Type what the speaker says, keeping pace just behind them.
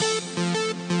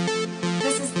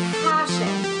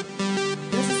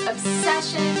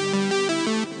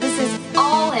passion. This is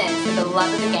all in for the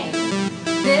love of the game.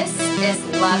 This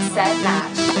is Love Set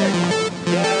Match.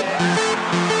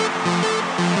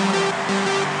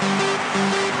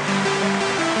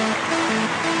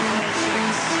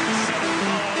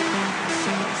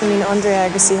 I mean, Andre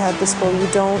Agassi had this quote,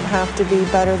 you don't have to be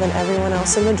better than everyone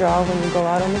else in the draw when you go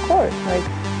out on the court. Like,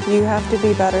 you have to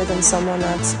be better than someone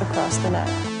that's across the net.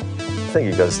 I think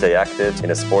you got to stay active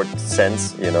in a sport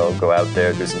sense, go out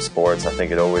there, do some sports. I think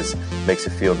it always makes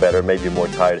you feel better. Maybe you're more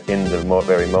tired in the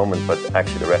very moment, but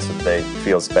actually the rest of the day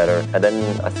feels better. And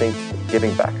then I think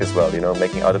giving back as well,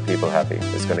 making other people happy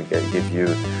is going to give you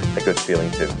a good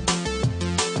feeling too.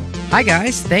 Hi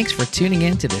guys, thanks for tuning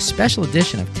in to this special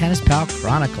edition of Tennis Pal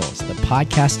Chronicles, the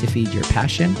podcast to feed your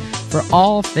passion for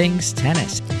all things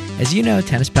tennis. As you know,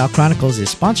 Tennis Pal Chronicles is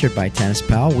sponsored by Tennis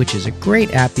Pal, which is a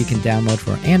great app you can download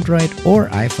for Android or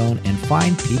iPhone and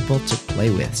find people to play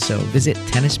with. So visit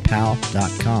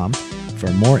tennispal.com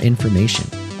for more information.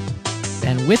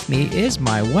 And with me is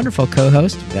my wonderful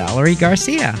co-host, Valerie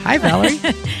Garcia. Hi, Valerie.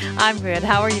 I'm good.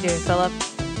 How are you doing, Philip?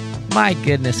 My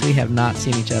goodness, we have not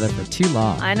seen each other for too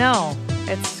long. I know.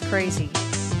 It's crazy.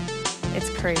 It's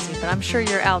crazy, but I'm sure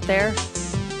you're out there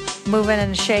moving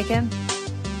and shaking.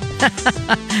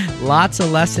 Lots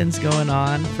of lessons going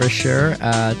on for sure.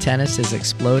 Tennis is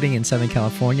exploding in Southern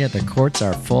California. The courts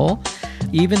are full.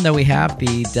 Even though we have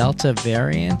the Delta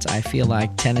variant, I feel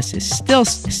like tennis is still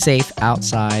safe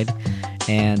outside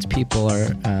and people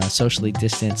are socially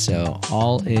distant. So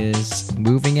all is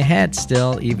moving ahead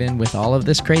still, even with all of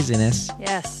this craziness.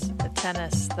 Yes, the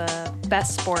tennis, the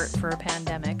best sport for a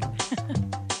pandemic.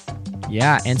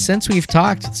 Yeah, and since we've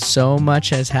talked, so much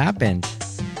has happened.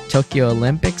 Tokyo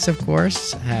Olympics, of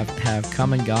course, have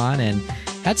come and gone and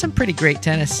had some pretty great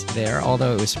tennis there,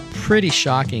 although it was pretty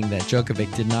shocking that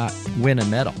Djokovic did not win a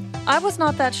medal. I was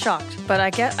not that shocked, but I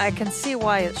can see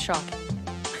why it's shocking.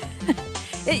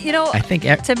 I think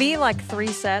to me, like 3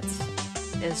 sets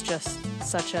is just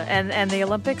such a... And the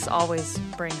Olympics always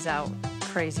brings out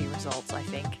crazy results, I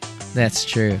think. That's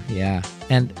true, yeah.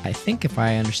 And I think if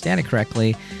I understand it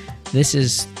correctly, this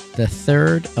is the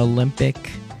 3rd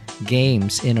Olympic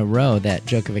Games in a row that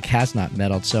Djokovic has not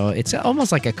medaled, so it's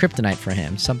almost like a kryptonite for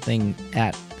him. Something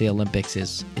at the Olympics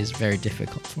is very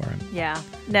difficult for him. Yeah.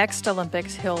 Next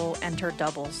Olympics, he'll enter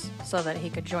doubles so that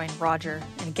he could join Roger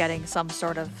in getting some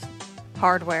sort of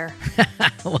hardware.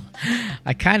 Well,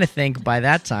 I kind of think by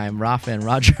that time, Rafa and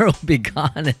Roger will be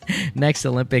gone. Next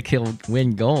Olympic, he'll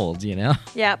win gold,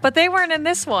 Yeah, but they weren't in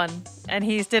this one, and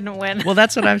he didn't win. Well,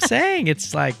 that's what I'm saying.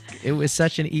 It's like it was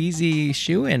such an easy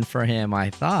shoo-in for him,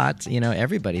 I thought.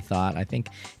 Everybody thought. I think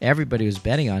everybody was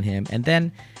betting on him. And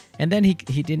then he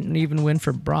didn't even win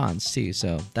for bronze, too,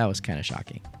 so that was kind of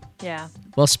shocking. Yeah.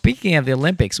 Well, speaking of the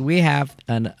Olympics, we have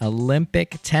an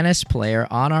Olympic tennis player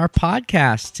on our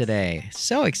podcast today.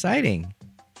 So exciting.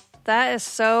 That is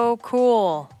so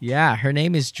cool. Yeah, her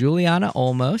name is Juliana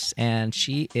Olmos, and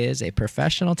she is a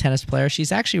professional tennis player.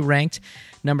 She's actually ranked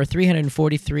number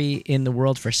 343 in the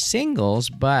world for singles,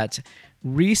 but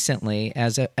recently,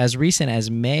 as recent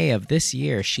as May of this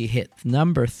year, she hit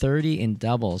number 30 in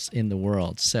doubles in the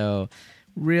world. So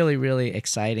really, really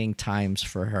exciting times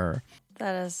for her.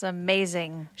 That is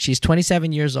amazing. She's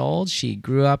 27 years old. She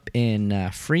grew up in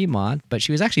Fremont, but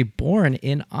she was actually born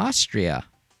in Austria.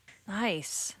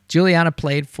 Nice. Juliana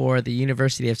played for the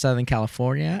University of Southern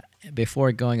California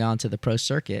before going on to the pro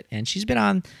circuit, and she's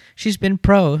been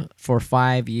pro for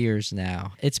 5 years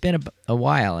now. It's been a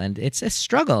while, and it's a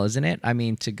struggle, isn't it? I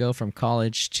mean, to go from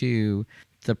college to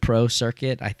the pro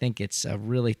circuit, I think it's a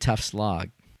really tough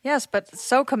slog. Yes, but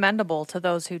so commendable to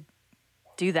those who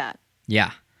do that.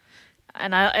 Yeah.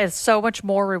 And it's so much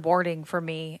more rewarding for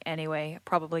me anyway,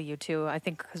 probably you too, I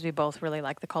think, because we both really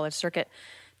like the college circuit,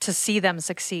 to see them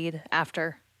succeed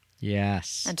after.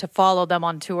 Yes. And to follow them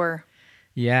on tour.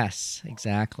 Yes,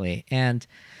 exactly. And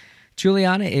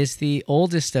Juliana is the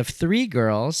oldest of 3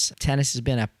 girls. Tennis has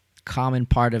been a common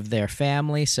part of their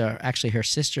family, so actually her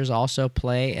sisters also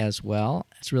play as well.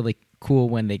 It's really cool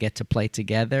when they get to play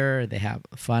together. They have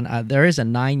fun. There is a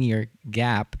 9-year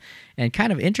gap, and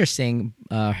kind of interesting,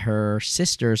 her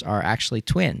sisters are actually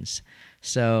twins.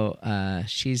 So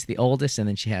she's the oldest, and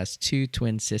then she has 2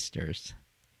 twin sisters.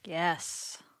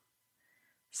 Yes.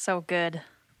 So good.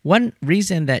 One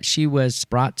reason that she was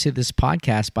brought to this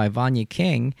podcast by Vanya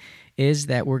King is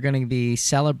that we're going to be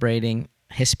celebrating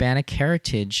Hispanic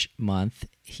Heritage Month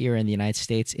here in the United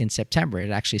States in September. It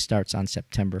actually starts on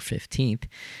September 15th.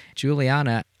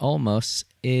 Juliana Olmos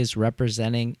is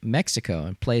representing Mexico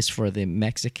and plays for the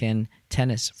Mexican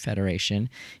Tennis Federation.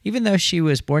 Even though she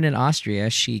was born in Austria,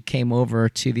 she came over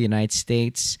to the United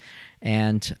States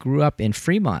and grew up in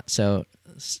Fremont. So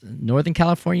Northern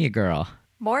California girl.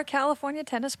 More California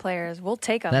tennis players. We'll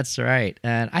take them. That's right.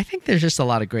 And I think there's just a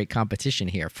lot of great competition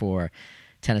here for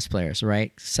tennis players,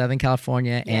 right? Southern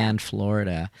California and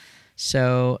Florida.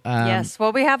 So yes.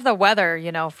 Well, we have the weather,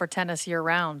 for tennis year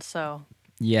round. So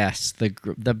yes,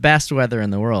 the best weather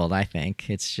in the world, I think.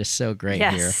 It's just so great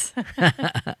here.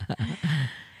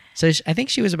 So I think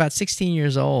she was about 16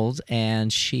 years old,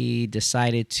 and she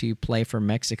decided to play for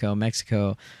Mexico.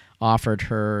 Mexico offered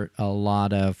her a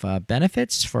lot of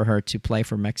benefits for her to play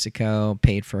for Mexico,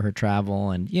 paid for her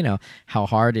travel, and how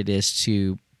hard it is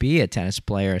to be a tennis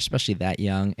player, especially that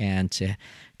young, and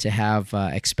to have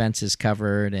expenses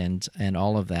covered and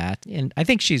all of that. And I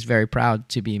think she's very proud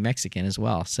to be Mexican as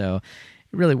well. So it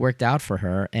really worked out for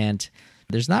her. And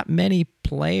there's not many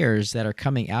players that are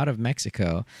coming out of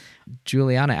Mexico.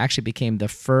 Juliana actually became the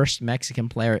first Mexican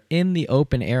player in the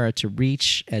Open era to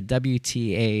reach a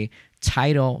WTA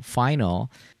title final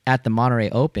at the Monterrey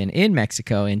Open in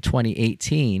Mexico in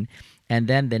 2018. And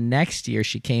then the next year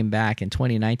she came back in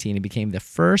 2019 and became the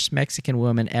first Mexican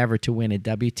woman ever to win a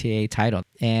WTA title.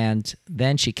 And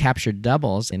then she captured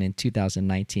doubles in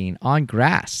 2019 on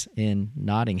grass in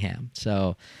Nottingham.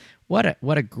 So what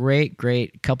a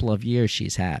great couple of years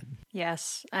she's had.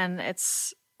 Yes, and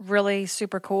it's really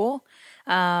super cool.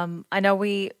 I know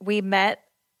we met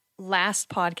last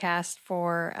podcast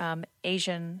for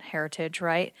Asian heritage,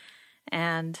 right?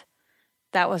 And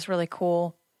that was really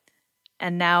cool.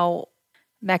 And now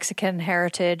Mexican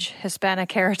heritage, Hispanic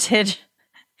heritage.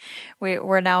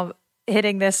 We're now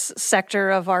hitting this sector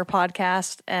of our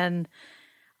podcast, and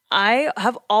I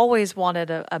have always wanted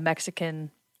a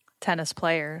Mexican tennis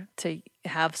player to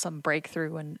have some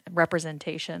breakthrough and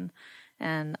representation,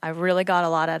 and I really got a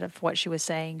lot out of what she was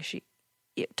saying. She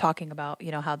talking about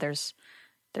how there's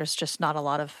just not a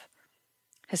lot of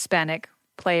Hispanic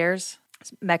players,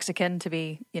 Mexican to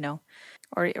be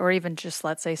or even just,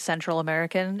 let's say, Central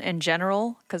American in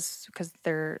general, because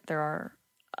there are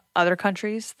other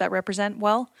countries that represent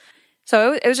well.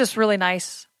 So it was just really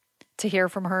nice to hear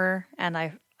from her, and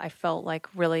I felt like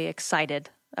really excited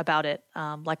about it.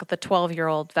 Like the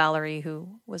 12-year-old Valerie,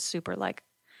 who was super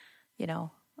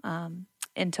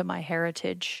into my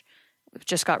heritage,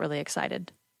 just got really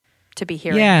excited to be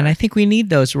hearing Yeah, her. And I think we need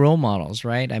those role models,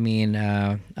 right? I mean,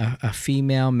 a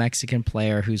female Mexican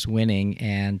player who's winning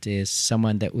and is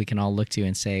someone that we can all look to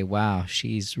and say, wow,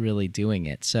 she's really doing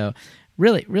it. So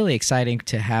really, really exciting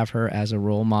to have her as a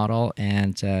role model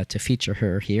and to feature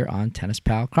her here on Tennis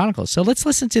Pal Chronicles. So let's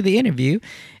listen to the interview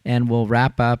and we'll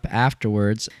wrap up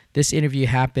afterwards. This interview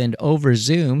happened over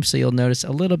Zoom, so you'll notice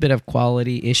a little bit of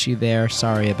quality issue there.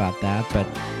 Sorry about that, but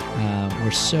we're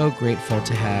so grateful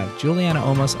to have Juliana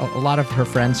Olmos. A lot of her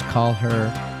friends call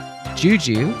her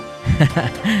Juju.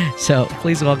 So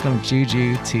please welcome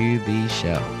Juju to the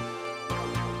show.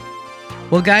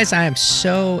 Well, guys, I am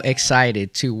so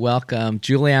excited to welcome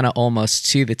Juliana Olmos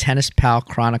to the Tennis Pal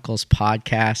Chronicles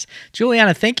podcast.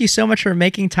 Juliana, thank you so much for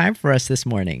making time for us this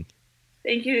morning.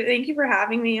 Thank you for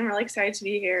having me. I'm really excited to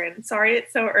be here, and sorry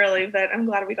it's so early, but I'm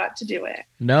glad we got to do it.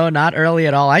 No, not early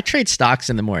at all. I trade stocks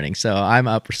in the morning, so I'm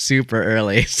up super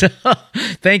early. So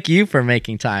thank you for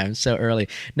making time so early.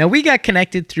 Now, we got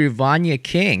connected through Vanya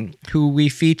King, who we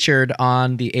featured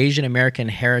on the Asian American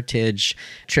Heritage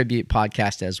Tribute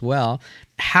podcast as well.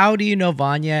 How do you know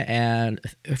Vanya? And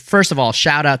first of all,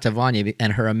 shout out to Vanya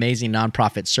and her amazing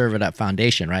nonprofit Serve It Up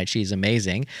Foundation, right? She's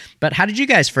amazing. But how did you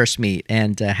guys first meet,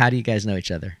 and how do you guys know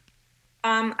each other?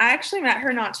 I actually met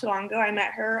her not too long ago. I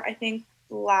met her, I think,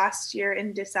 last year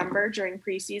in December during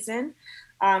preseason.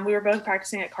 We were both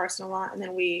practicing at Carson a lot, and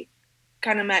then we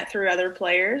kind of met through other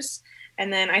players.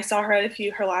 And then I saw her at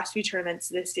her last few tournaments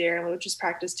this year, and we would just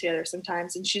practice together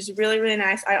sometimes. And she's really, really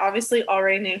nice. I obviously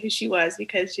already knew who she was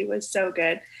because she was so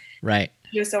good. Right.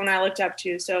 She was someone I looked up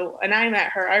to. So, and I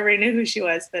met her. I already knew who she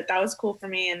was, but that was cool for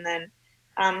me. And then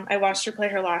I watched her play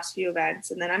her last few events.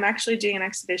 And then I'm actually doing an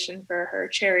exhibition for her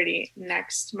charity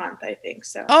next month, I think.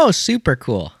 So. Oh, super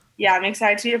cool. Yeah, I'm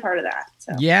excited to be a part of that.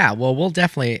 So. Yeah, well, we'll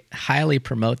definitely highly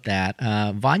promote that.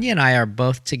 Vanya and I are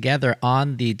both together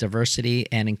on the Diversity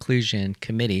and Inclusion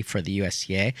Committee for the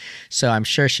USTA, so I'm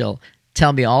sure she'll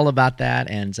tell me all about that,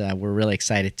 and we're really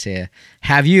excited to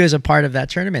have you as a part of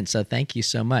that tournament, so thank you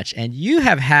so much. And you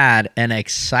have had an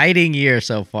exciting year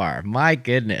so far. My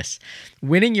goodness.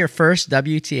 Winning your first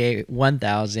WTA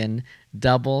 1000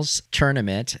 doubles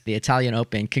tournament, the Italian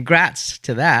Open. Congrats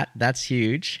to that. That's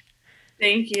huge.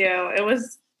 Thank you. It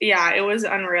was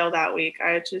unreal that week.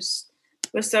 I just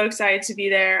was so excited to be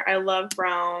there. I love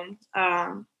Rome.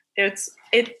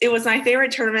 It was my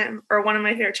favorite tournament, or one of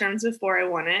my favorite tournaments before I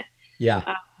won it.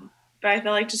 Yeah. But I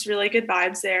felt like just really good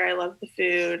vibes there. I loved the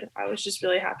food. I was just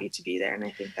really happy to be there. And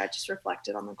I think that just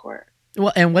reflected on the court.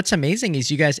 Well, and what's amazing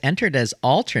is you guys entered as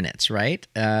alternates, right?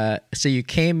 So you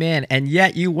came in and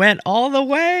yet you went all the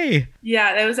way.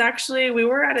 Yeah, it was actually, we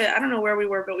were I don't know where we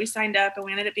were, but we signed up and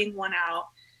we ended up being one out.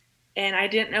 And I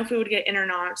didn't know if we would get in or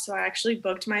not. So I actually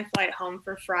booked my flight home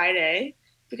for Friday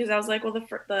because I was like, well,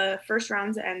 the first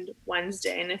rounds end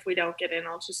Wednesday. And if we don't get in,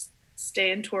 I'll just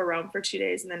stay and tour Rome for 2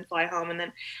 days and then fly home. And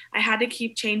then I had to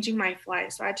keep changing my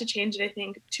flight. So I had to change it, I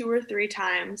think, 2 or 3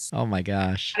 times. Oh my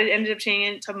gosh. I ended up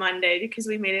changing it to Monday because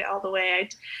we made it all the way.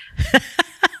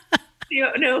 You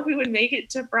don't know if we would make it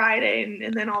to Friday.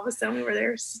 And then all of a sudden we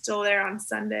were still there on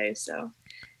Sunday. So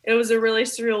it was a really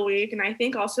surreal week. And I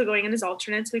think also going in as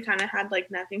alternates, we kind of had like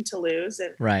nothing to lose.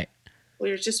 And right. We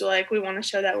were just like, we want to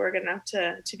show that we're good enough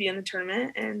to be in the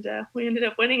tournament. And we ended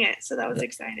up winning it. So that was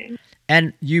exciting.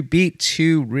 And you beat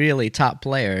 2 really top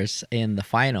players in the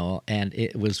final. And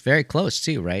it was very close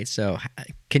too, right? So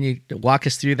can you walk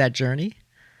us through that journey?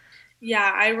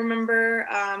 Yeah, I remember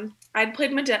I'd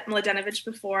played Mladenovic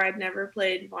before. I'd never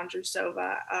played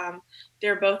Vondrousova.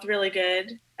 They're both really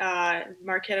good.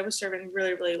 Marketa was serving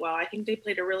really, really well. I think they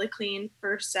played a really clean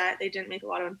first set. They didn't make a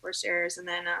lot of enforced errors. And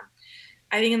then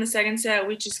I think in the second set,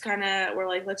 we just kind of were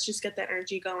like, let's just get the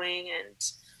energy going. And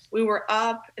we were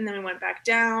up and then we went back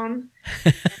down.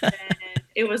 And then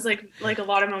it was like a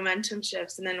lot of momentum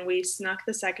shifts. And then we snuck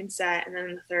the second set. And then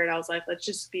in the third, I was like, let's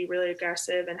just be really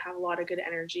aggressive and have a lot of good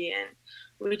energy. And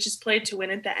we just played to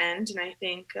win at the end. And I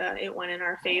think it went in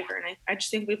our favor. And I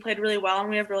just think we played really well and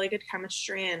we have really good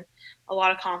chemistry and a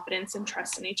lot of confidence and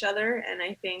trust in each other. And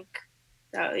I think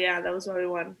that was why we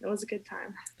won. It was a good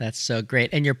time. That's so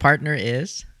great. And your partner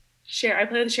is? I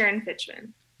play with Sharon Fitchman.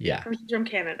 Yeah. From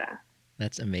Canada.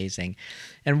 That's amazing.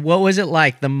 And what was it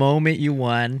like the moment you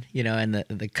won, and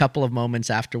the couple of moments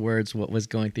afterwards? What was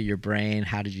going through your brain?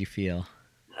 How did you feel?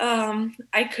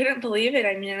 I couldn't believe it.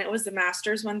 I mean, it was the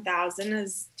Masters 1000,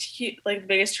 is like the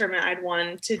biggest tournament I'd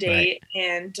won to date. Right.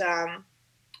 And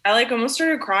I almost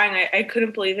started crying. I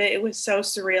couldn't believe it. It was so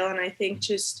surreal. And I think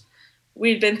just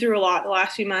we'd been through a lot the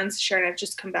last few months. Sharon and I've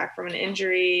just come back from an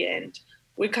injury and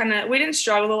we didn't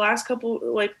struggle the last couple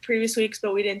previous weeks,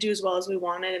 but we didn't do as well as we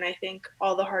wanted. And I think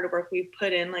all the hard work we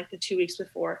put in the 2 weeks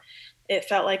before, it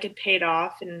felt like it paid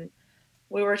off and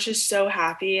we were just so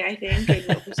happy, I think.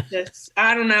 And it was just,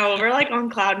 I don't know, we're on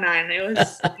cloud 9. It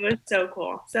was so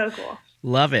cool. So cool.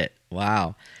 Love it.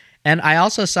 Wow. And I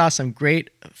also saw some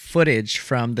great footage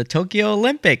from the Tokyo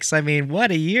Olympics. I mean, what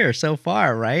a year so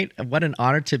far, right? What an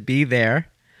honor to be there.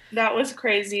 That was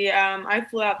crazy. I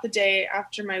flew out the day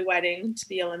after my wedding to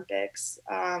the Olympics.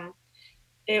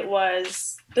 It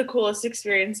was the coolest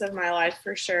experience of my life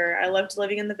for sure. I loved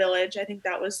living in the village. I think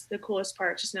that was the coolest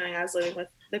part, just knowing I was living with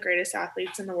the greatest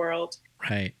athletes in the world.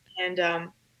 Right. And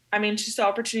just the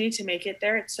opportunity to make it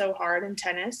there. It's so hard in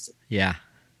tennis. Yeah.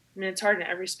 I mean, it's hard in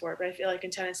every sport, but I feel like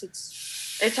in tennis,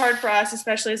 it's hard for us,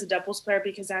 especially as a doubles player,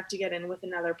 because I have to get in with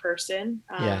another person.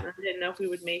 I didn't know if we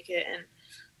would make it, and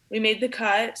we made the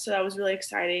cut, so that was really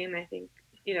exciting. And I think,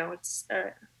 it's,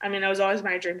 it was always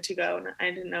my dream to go, and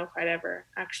I didn't know if I'd ever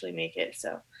actually make it.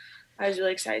 So I was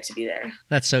really excited to be there.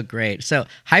 That's so great. So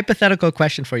hypothetical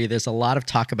question for you. There's a lot of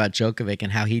talk about Djokovic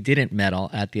and how he didn't medal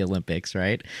at the Olympics,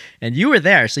 right? And you were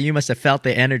there, so you must have felt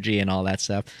the energy and all that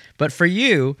stuff. But for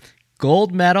you,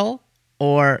 gold medal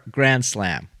or Grand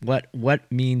Slam?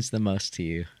 What means the most to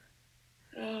you?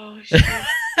 Oh, shit.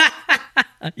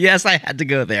 Yes, I had to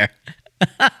go there.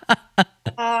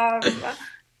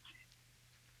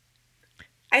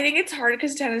 I think it's hard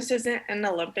because tennis isn't an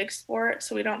Olympic sport,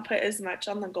 so we don't put as much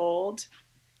on the gold.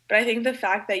 But I think the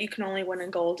fact that you can only win a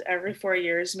gold every 4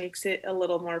 years makes it a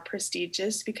little more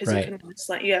prestigious because right. You can win a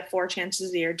slam. You have 4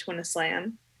 chances a year to win a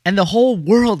slam. And the whole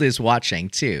world is watching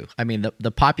too. I mean,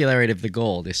 the popularity of the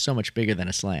gold is so much bigger than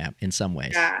a slam in some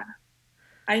ways. Yeah,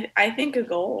 I think a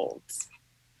gold.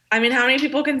 I mean, how many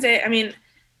people can say? I mean,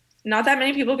 not that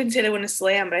many people can say they won a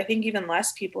slam, but I think even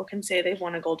less people can say they've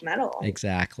won a gold medal.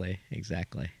 Exactly.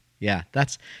 Yeah,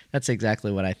 that's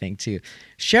exactly what I think too.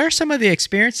 Share some of the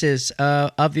experiences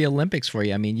of the Olympics for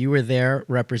you. I mean, you were there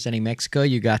representing Mexico.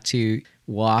 You got to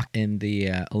walk in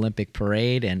the Olympic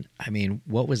parade, and I mean,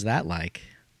 what was that like?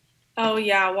 Oh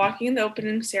yeah, walking in the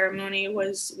opening ceremony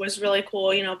was really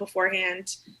cool.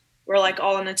 Beforehand, we're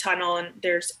all in a tunnel and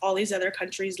there's all these other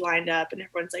countries lined up and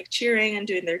everyone's cheering and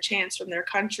doing their chants from their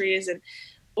countries. And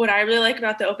what I really like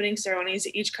about the opening ceremony is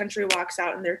that each country walks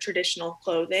out in their traditional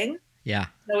clothing. Yeah.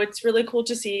 So it's really cool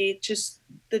to see just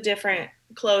the different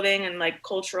clothing and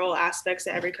cultural aspects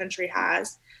that every country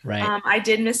has. Right. I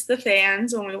did miss the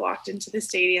fans when we walked into the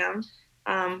stadium.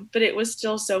 But it was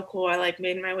still so cool. I like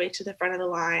made my way to the front of the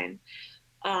line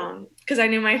because I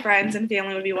knew my friends and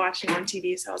family would be watching on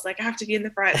TV. So I was like, I have to be in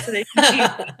the front so they can see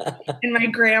me. And my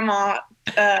grandma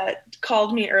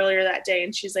called me earlier that day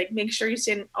and she's like, make sure you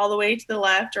stand all the way to the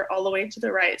left or all the way to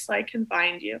the right so I can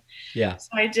find you. Yeah. So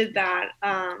I did that.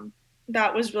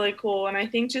 That was really cool. And I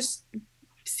think just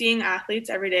seeing athletes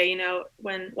every day, you know,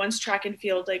 once track and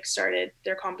field like started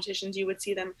their competitions, you would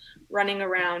see them running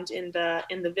around in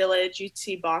the village. You'd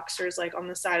see boxers like on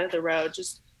the side of the road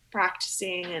just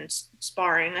practicing and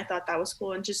sparring. I thought that was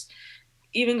cool. And just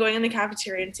even going in the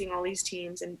cafeteria and seeing all these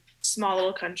teams and small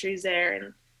little countries there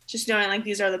and just knowing like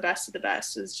these are the best of the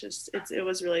best it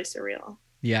was really surreal.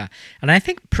 Yeah. And I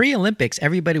think pre-Olympics,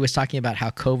 everybody was talking about how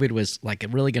COVID was like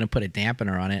really going to put a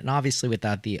dampener on it. And obviously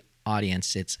without the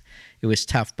audience, it was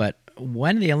tough. But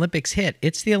when the Olympics hit,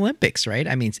 it's the Olympics, right?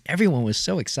 I mean, everyone was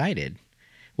so excited.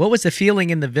 What was the feeling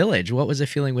in the village? What was the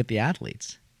feeling with the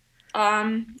athletes?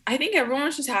 I think everyone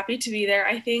was just happy to be there.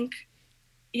 I think,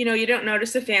 you know, you don't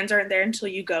notice the fans aren't there until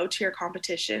you go to your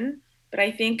competition. But I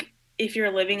think if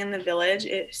you're living in the village,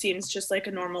 it seems just like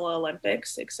a normal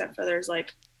Olympics, except for there's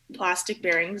like plastic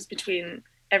bearings between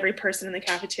every person in the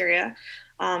cafeteria.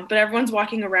 But everyone's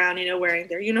walking around, you know, wearing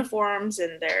their uniforms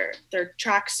and their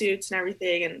track suits and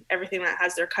everything that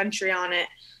has their country on it.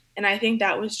 And I think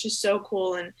that was just so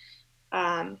cool. And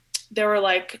there were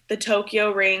like the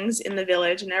Tokyo rings in the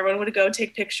village and everyone would go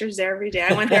take pictures there every day.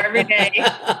 I went there every day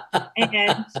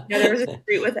and you know, there was a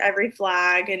street with every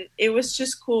flag and it was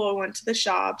just cool. I went to the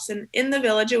shops and in the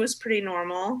village, it was pretty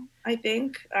normal. I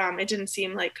think it didn't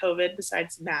seem like COVID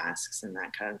besides masks and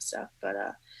that kind of stuff. But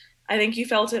I think you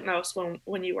felt it most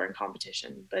when you were in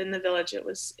competition, but in the village, it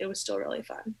was still really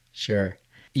fun. Sure.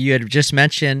 You had just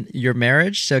mentioned your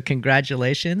marriage, so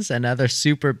congratulations. Another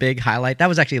super big highlight. That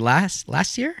was actually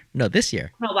last year? No, this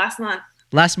year. No, last month.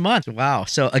 Last month. Wow.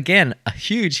 So again, a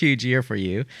huge, huge year for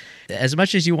you. As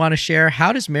much as you want to share,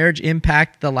 how does marriage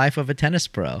impact the life of a tennis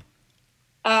pro?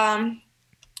 I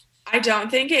don't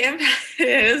think it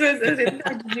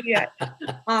impacted me yet.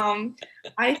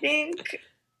 I think,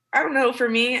 I don't know, for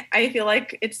me, I feel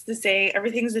like it's the same.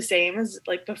 Everything's the same as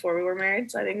like before we were married.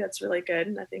 So I think that's really good.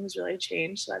 Nothing's really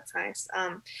changed. So that's nice.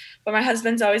 But my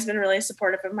husband's always been really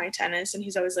supportive of my tennis. And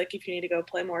he's always like, if you need to go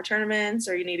play more tournaments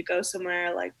or you need to go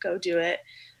somewhere, like go do it.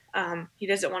 He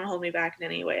doesn't want to hold me back in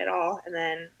any way at all. And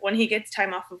then when he gets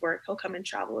time off of work, he'll come and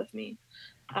travel with me.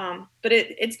 But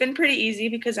it's been pretty easy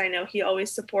because I know he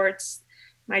always supports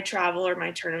my travel or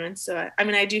my tournaments. So, I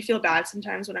mean, I do feel bad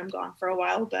sometimes when I'm gone for a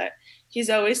while, but he's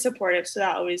always supportive. So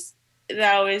that always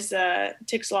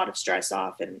takes a lot of stress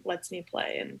off and lets me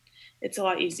play, and it's a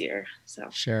lot easier. So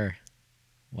sure.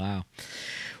 Wow.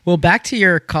 Well, back to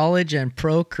your college and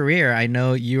pro career. I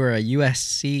know you were a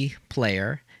USC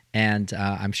player, and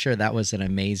I'm sure that was an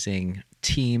amazing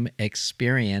team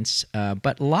experience,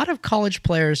 but a lot of college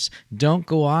players don't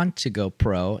go on to go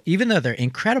pro, even though they're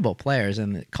incredible players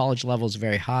and the college level is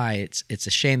very high. It's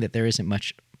a shame that there isn't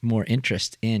much more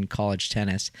interest in college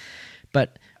tennis.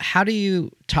 But how do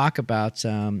you talk about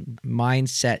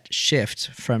mindset shift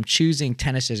from choosing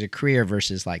tennis as a career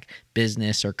versus like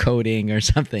business or coding or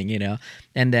something, you know,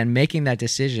 and then making that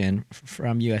decision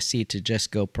from USC to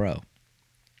just go pro?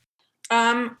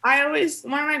 One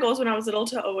of my goals when I was little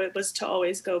was to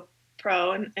always go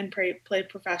pro and play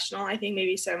professional. I think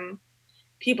maybe some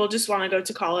people just want to go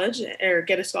to college or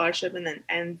get a scholarship and then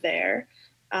end there.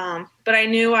 But I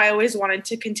knew I always wanted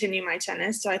to continue my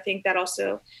tennis. So I think that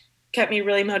also kept me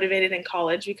really motivated in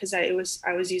college because I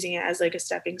was using it as like a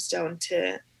stepping stone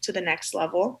to the next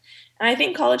level. And I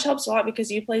think college helps a lot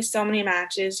because you play so many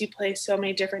matches, you play so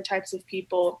many different types of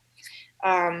people.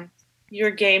 Your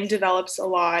game develops a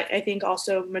lot. I think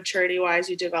also maturity wise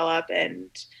you develop and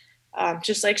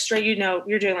just like straight, you know,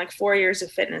 you're doing like 4 years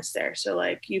of fitness there. So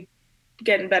like you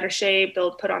get in better shape,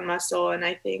 put on muscle. And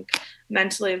I think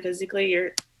mentally and physically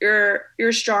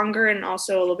you're stronger and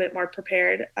also a little bit more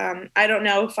prepared. I don't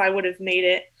know if I would have made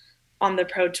it on the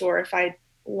pro tour if I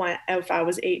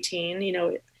was 18. You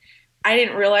know, I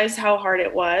didn't realize how hard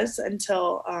it was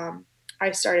until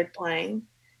I started playing.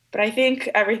 But I think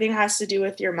everything has to do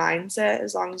with your mindset.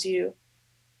 As long as you're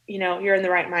in the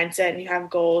right mindset and you have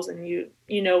goals and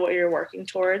you know what you're working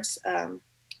towards.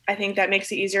 I think that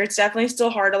makes it easier. It's definitely still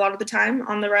hard a lot of the time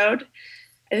on the road.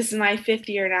 This is my 5th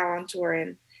year now on tour,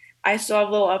 and I still have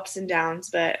little ups and downs,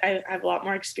 but I have a lot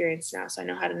more experience now, so I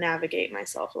know how to navigate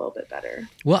myself a little bit better.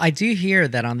 Well, I do hear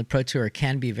that on the pro tour it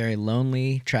can be very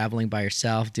lonely, traveling by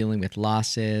yourself, dealing with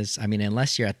losses. I mean,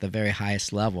 unless you're at the very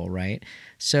highest level, right?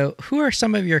 So who are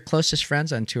some of your closest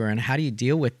friends on tour, and how do you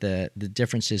deal with the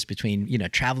differences between, you know,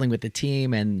 traveling with the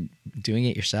team and doing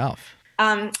it yourself?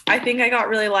 I think I got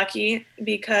really lucky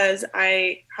because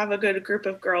I have a good group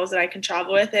of girls that I can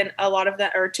travel with, and a lot of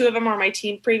them, or two of them, are my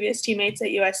previous teammates at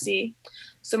USC.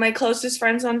 So my closest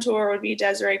friends on tour would be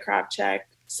Desiree Kravchuk,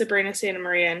 Sabrina Santa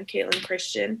Maria, and Caitlin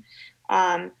Christian.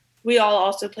 We all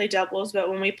also play doubles, but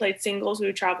when we played singles, we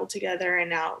would travel together,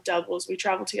 and now doubles, we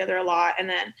travel together a lot. And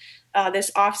then this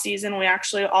off season, we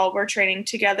actually all were training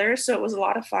together, so it was a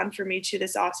lot of fun for me too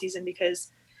this off season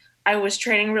because I was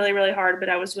training really, really hard, but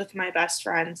I was with my best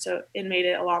friend, so it made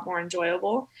it a lot more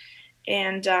enjoyable.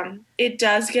 And it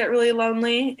does get really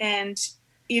lonely, and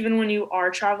even when you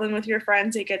are traveling with your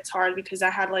friends, it gets hard because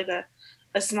I had like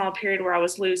a small period where I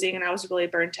was losing and I was really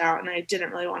burnt out and I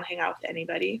didn't really want to hang out with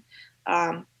anybody.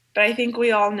 But I think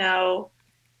we all know,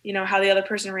 how the other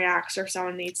person reacts, or if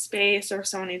someone needs space, or if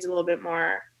someone needs a little bit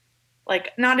more,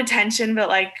 like, not attention, but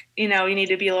like, you need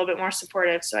to be a little bit more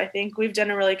supportive. So I think we've done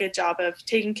a really good job of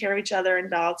taking care of each other and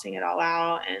balancing it all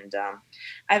out. And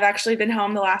I've actually been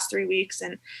home the last 3 weeks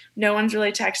and no one's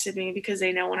really texted me because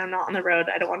they know when I'm not on the road,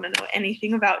 I don't want to know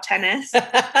anything about tennis. So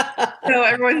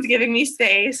everyone's giving me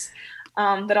space.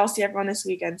 But I'll see everyone this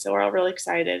weekend. So we're all really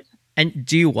excited. And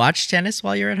do you watch tennis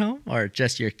while you're at home, or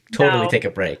just you're totally take a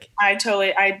break?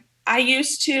 I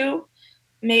used to.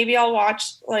 Maybe I'll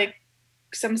watch like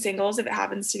some singles if it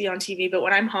happens to be on TV, but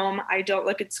when I'm home, I don't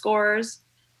look at scores.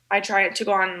 I try to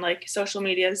go on like social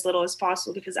media as little as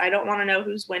possible because I don't want to know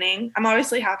who's winning. I'm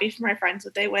obviously happy for my friends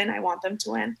if they win. I want them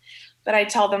to win, but I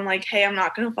tell them like, hey, I'm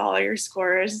not going to follow your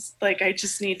scores. Like, I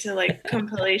just need to like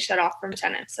completely shut off from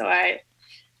tennis.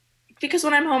 Because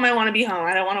when I'm home, I want to be home.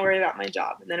 I don't want to worry about my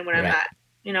job. And then when I'm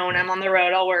when I'm on the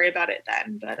road, I'll worry about it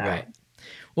then. But right.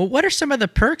 Well, what are some of the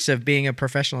perks of being a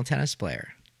professional tennis player?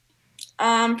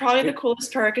 Probably the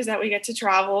coolest perk is that we get to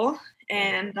travel,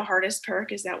 and the hardest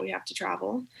perk is that we have to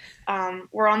travel.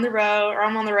 We're on the road, or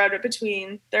I'm on the road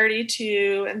between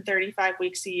 32 and 35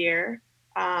 weeks a year.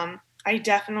 I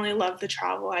definitely love the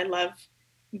travel. I love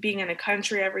being in a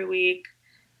country every week,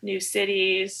 new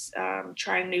cities,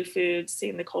 trying new foods,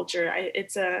 seeing the culture.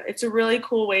 It's a really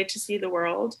cool way to see the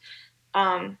world.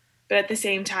 But at the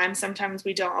same time, sometimes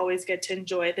we don't always get to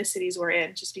enjoy the cities we're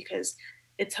in just because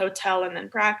it's hotel and then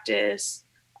practice.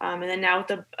 And then now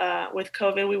with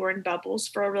COVID, we were in bubbles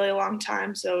for a really long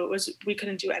time. So we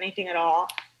couldn't do anything at all.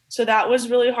 So that was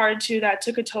really hard too. That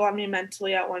took a toll on me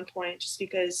mentally at one point, just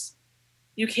because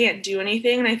you can't do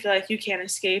anything. And I feel like you can't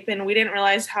escape. And we didn't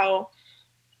realize how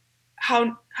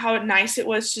nice it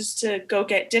was just to go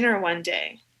get dinner one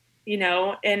day,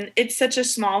 and it's such a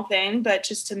small thing, but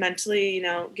just to mentally,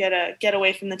 get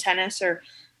away from the tennis or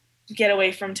get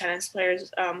away from tennis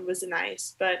players was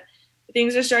nice. But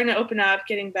things are starting to open up,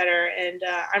 getting better. And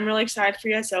I'm really excited for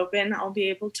US Open. I'll be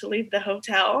able to leave the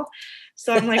hotel.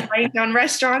 So I'm like writing down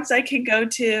restaurants I can go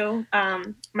to.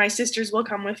 My sisters will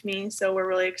come with me. So we're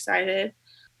really excited.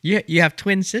 You have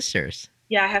twin sisters?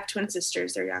 Yeah, I have twin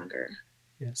sisters. They're younger.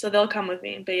 Yeah. So they'll come with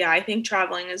me. But yeah, I think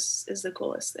traveling is the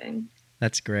coolest thing.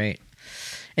 That's great.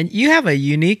 And you have a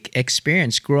unique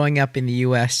experience growing up in the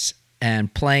U.S.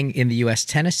 and playing in the U.S.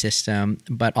 tennis system,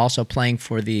 but also playing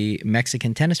for the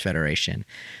Mexican Tennis Federation.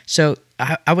 So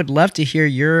I would love to hear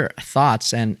your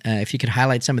thoughts, and if you could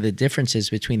highlight some of the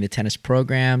differences between the tennis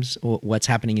programs, what's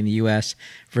happening in the U.S.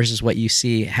 versus what you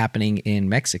see happening in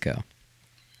Mexico.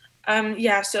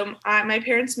 So my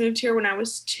parents moved here when I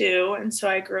was 2, and so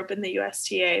I grew up in the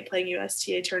USTA, playing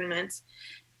USTA tournaments.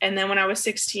 And then when I was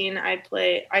 16,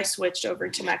 I switched over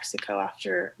to Mexico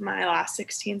after my last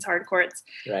 16's hard courts.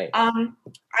 Right.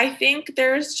 I think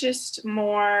there's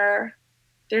a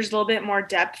little bit more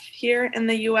depth here in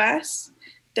the US.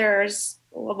 There's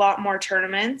a lot more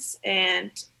tournaments.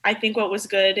 And I think what was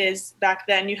good is back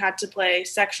then you had to play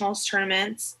sectionals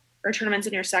tournaments or tournaments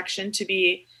in your section to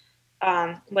be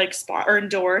spot or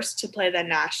endorsed to play the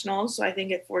nationals. So I think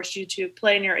it forced you to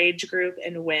play in your age group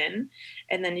and win,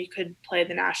 and then you could play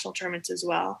the national tournaments as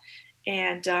well.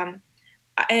 And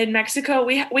in Mexico,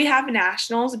 we have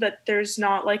nationals, but there's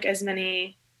not as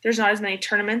many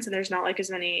tournaments, and there's not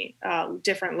as many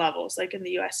different levels like in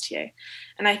the USTA.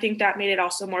 And I think that made it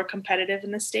also more competitive in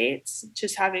the States.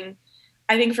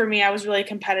 I think for me, I was really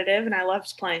competitive and I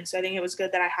loved playing. So I think it was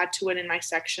good that I had to win in my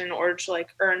section in order to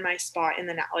earn my spot in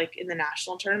the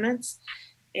national tournaments.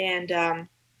 And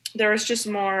there was just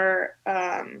more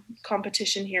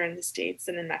competition here in the States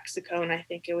than in Mexico. And I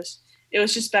think it was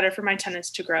just better for my tennis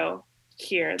to grow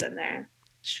here than there.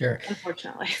 Sure.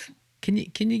 Unfortunately. Can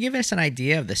you give us an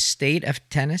idea of the state of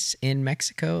tennis in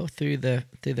Mexico through the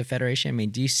federation? I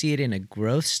mean, do you see it in a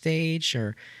growth stage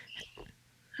or?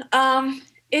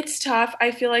 It's tough.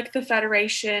 I feel like the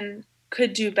federation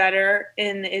could do better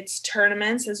in its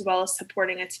tournaments as well as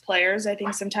supporting its players. I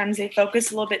think sometimes they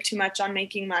focus a little bit too much on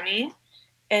making money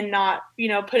and not,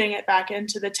 putting it back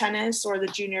into the tennis or the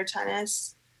junior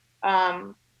tennis,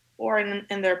 or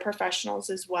in their professionals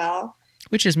as well.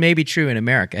 Which is maybe true in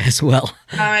America as well.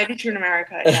 Might be true in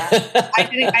America, yeah. I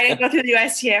didn't go through the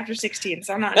USTA after 16,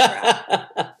 so I'm not sure.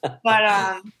 But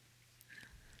I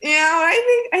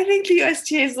think the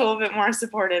USTA is a little bit more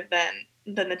supportive than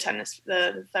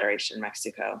the Federation in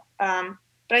Mexico. But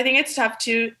I think it's tough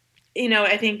to,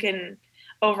 I think in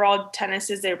overall tennis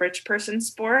is a rich person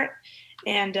sport,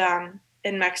 and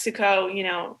in Mexico,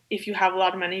 if you have a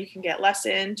lot of money, you can get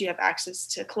lessons. You have access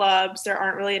to clubs. There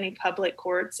aren't really any public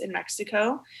courts in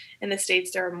Mexico. In the States,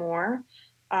 there are more.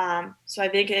 So I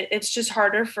think it's just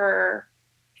harder for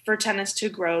tennis to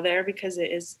grow there because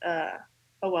it is a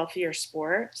wealthier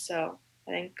sport. So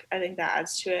I think that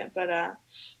adds to it. But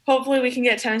hopefully we can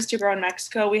get tennis to grow in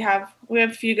Mexico. We have a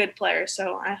few good players,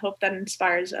 so I hope that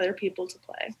inspires other people to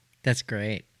play. That's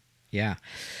great. Yeah.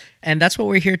 And that's what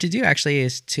we're here to do, actually,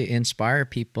 is to inspire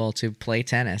people to play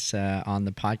tennis on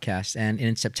the podcast. And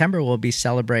in September, we'll be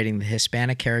celebrating the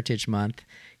Hispanic Heritage Month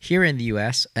here in the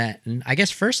U.S. And I guess,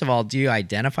 first of all, do you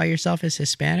identify yourself as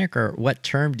Hispanic, or what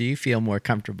term do you feel more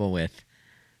comfortable with?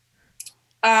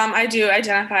 I do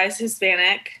identify as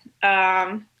Hispanic.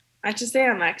 I just say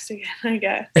I'm Mexican, I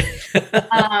guess.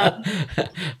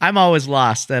 I'm always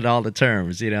lost at all the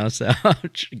terms, so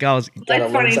it's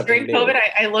funny. During COVID,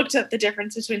 I looked up the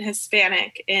difference between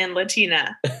Hispanic and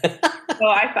Latina. So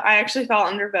I actually fall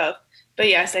under both. But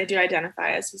yes, I do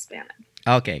identify as Hispanic.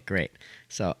 Okay, great.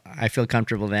 So I feel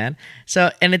comfortable then.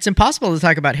 And it's impossible to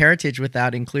talk about heritage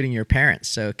without including your parents.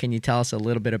 So can you tell us a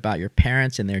little bit about your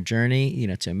parents and their journey,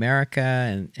 to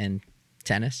America and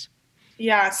tennis?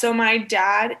 Yeah, so my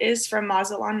dad is from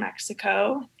Mazatlan,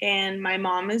 Mexico, and my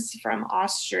mom is from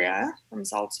Austria, from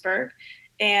Salzburg.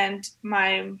 And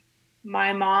my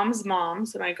mom's mom,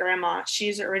 so my grandma,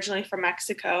 she's originally from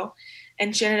Mexico,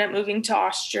 and she ended up moving to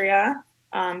Austria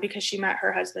because she met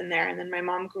her husband there. And then my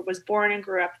mom was born and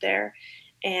grew up there.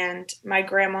 And my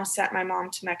grandma sent my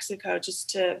mom to Mexico just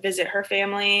to visit her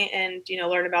family and,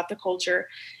 learn about the culture.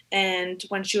 And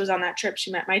when she was on that trip,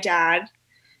 she met my dad.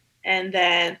 And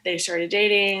then they started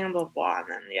dating and blah, blah, and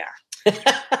then, yeah.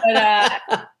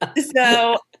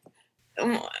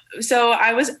 So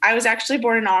I was actually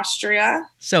born in Austria.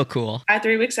 So cool.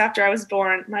 3 weeks after I was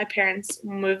born, my parents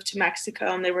moved to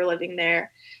Mexico and they were living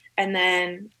there. And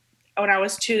then when I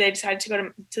was 2, they decided to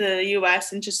go to the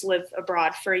U.S. and just live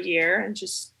abroad for a year, and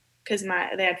just because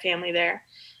they had family there.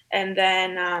 And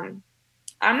then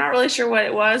I'm not really sure what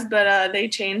it was, but they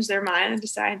changed their mind and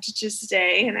decided to just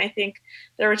stay. And I think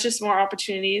there were just more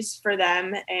opportunities for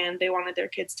them, and they wanted their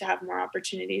kids to have more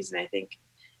opportunities. And I think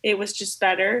it was just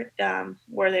better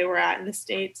where they were at in the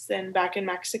States than back in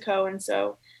Mexico. And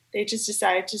so they just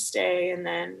decided to stay. And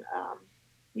then,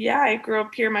 I grew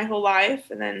up here my whole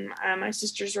life. And then my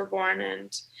sisters were born,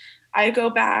 and I go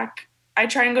back. I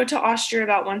try and go to Austria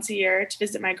about once a year to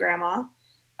visit my grandma,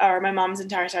 or my mom's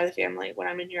entire side of the family when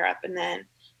I'm in Europe. And then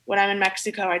when I'm in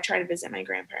Mexico, I try to visit my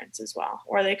grandparents as well,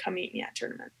 or they come meet me at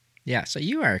tournaments. Yeah, so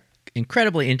you are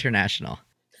incredibly international.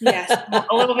 Yes,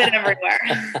 a little bit everywhere.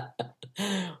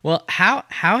 Well, how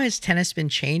has tennis been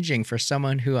changing for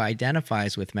someone who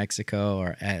identifies with Mexico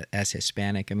or as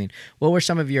Hispanic? I mean, what were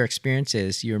some of your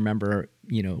experiences you remember,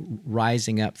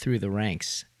 rising up through the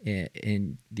ranks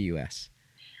in the U.S.?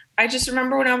 I just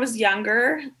remember when I was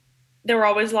younger, there were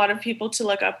always a lot of people to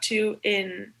look up to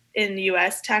in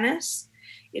U.S. tennis.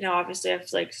 Obviously I have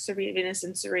like Venus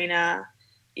and Serena.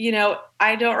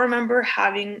 I don't remember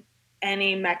having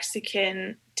any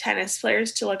Mexican tennis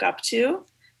players to look up to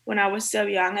when I was so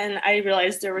young, and I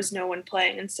realized there was no one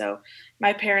playing. And so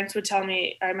my parents would tell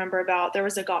me, I remember there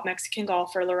was a Mexican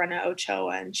golfer, Lorena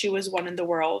Ochoa, and she was one in the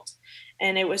world.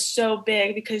 And it was so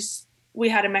big because we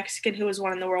had a Mexican who was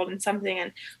one in the world in something,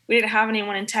 and we didn't have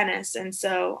anyone in tennis. And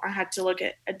so I had to look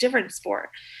at a different sport.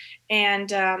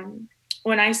 And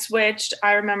when I switched,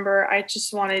 I remember I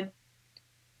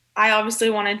obviously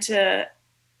wanted to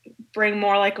bring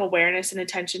more like awareness and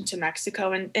attention to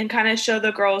Mexico, and kind of show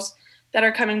the girls that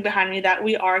are coming behind me that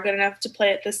we are good enough to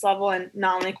play at this level. And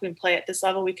not only can we play at this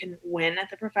level, we can win at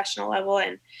the professional level.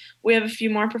 And we have a few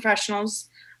more professionals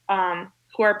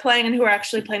who are playing and who are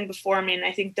actually playing before me. And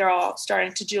I think they're all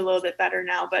starting to do a little bit better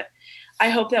now. But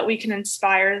I hope that we can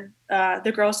inspire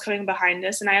the girls coming behind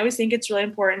us. And I always think it's really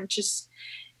important, just,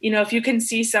 if you can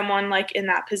see someone like in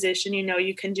that position,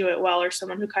 you can do it well, or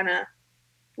someone who kind of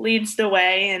leads the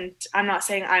way. And I'm not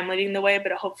saying I'm leading the way,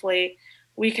 but hopefully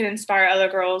we can inspire other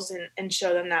girls and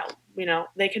show them that,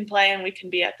 they can play and we can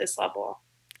be at this level.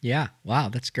 Yeah. Wow.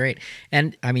 That's great.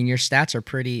 And I mean, your stats are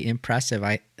pretty impressive.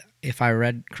 If I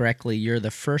read correctly, you're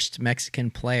the first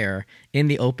Mexican player in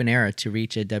the open era to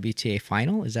reach a WTA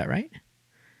final. Is that right?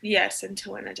 Yes, and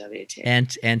to win a WTA.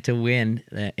 And to win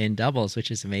in doubles, which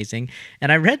is amazing.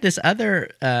 And I read this other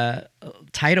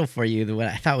title for you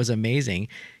that I thought was amazing.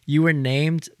 You were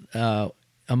named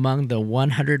among the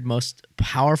 100 most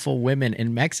powerful women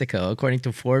in Mexico, according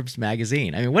to Forbes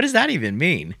magazine. I mean, what does that even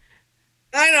mean?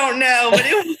 I don't know, but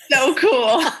it was so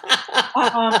cool.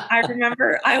 I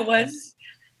remember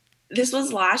this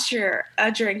was last year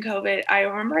during COVID. I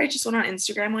remember I just went on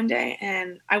Instagram one day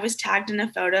and I was tagged in a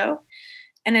photo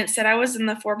and it said I was in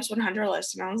the Forbes 100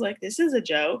 list. And I was like, this is a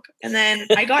joke. And then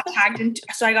I got tagged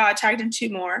in 2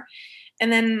 more.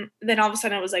 And then all of a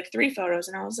sudden it was like 3 photos.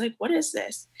 And I was like, what is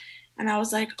this? And I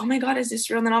was like, oh my God, is this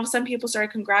real? And then all of a sudden people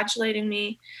started congratulating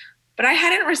me. But I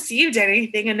hadn't received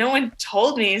anything and no one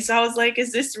told me. So I was like,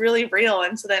 is this really real?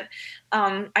 And so then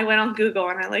I went on Google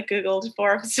and I Googled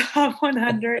Forbes Top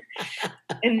 100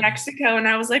 in Mexico. And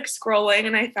I was scrolling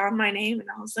and I found my name and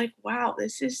I was like, wow,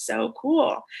 this is so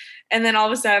cool. And then all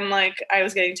of a sudden, I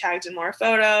was getting tagged in more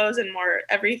photos and more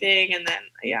everything. And then,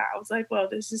 yeah, I was like, whoa,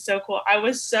 this is so cool. I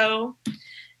was so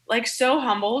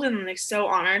humbled and so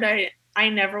honored. I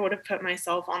never would have put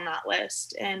myself on that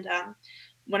list. And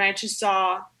when I just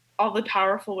saw all the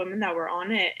powerful women that were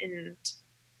on it and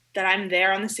that I'm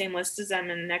there on the same list as them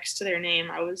and next to their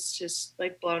name, I was just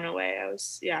blown away. I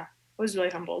was really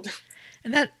humbled.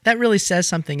 And that really says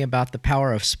something about the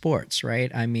power of sports,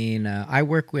 right? I mean, I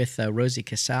work with Rosie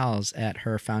Casals at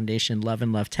her foundation, Love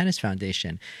and Love Tennis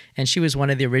Foundation, and she was one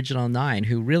of the original 9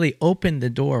 who really opened the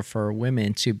door for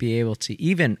women to be able to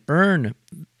even earn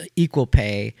equal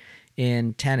pay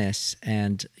in tennis.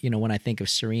 And, when I think of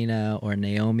Serena or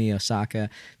Naomi Osaka,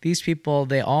 these people,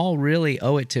 they all really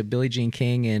owe it to Billie Jean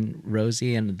King and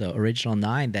Rosie and the original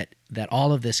 9 that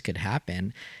all of this could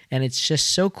happen. And it's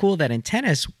just so cool that in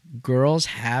tennis, girls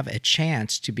have a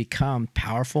chance to become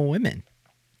powerful women.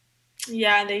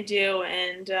 Yeah, they do.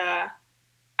 And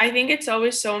I think it's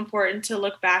always so important to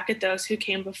look back at those who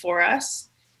came before us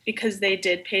because they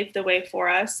did pave the way for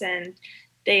us and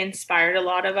they inspired a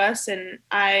lot of us. And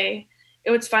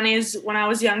what's funny is when I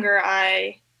was younger,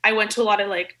 I went to a lot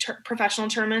of professional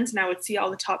tournaments and I would see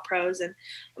all the top pros and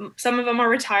some of them are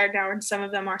retired now and some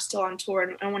of them are still on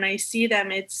tour. And when I see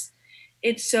them, it's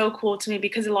so cool to me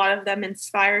because a lot of them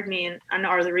inspired me and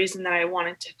are the reason that I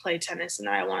wanted to play tennis and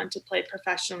that I wanted to play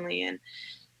professionally. And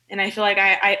I feel like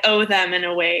I owe them in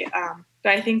a way.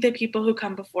 But I think the people who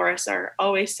come before us are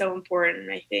always so important.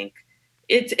 And I think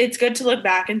it's good to look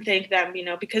back and thank them,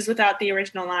 because without the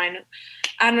original 9,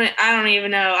 I don't even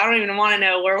know. I don't even want to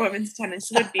know where women's tennis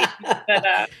would be.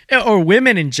 But, or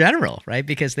women in general, right?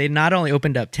 Because they not only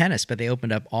opened up tennis, but they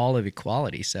opened up all of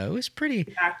equality. So it was pretty.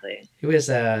 Exactly. It was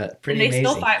pretty and they amazing.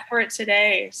 Still fight for it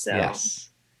today. So yes.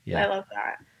 Yeah. I love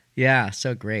that. Yeah,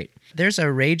 so great. There's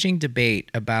a raging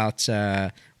debate about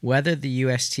whether the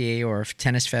USTA or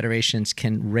tennis federations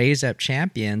can raise up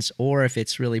champions or if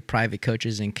it's really private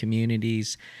coaches and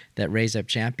communities that raise up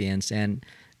champions. And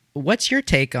what's your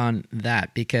take on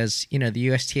that? Because, the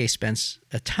USTA spends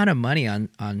a ton of money on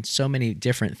so many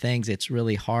different things. It's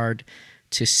really hard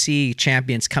to see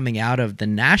champions coming out of the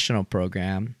national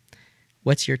program.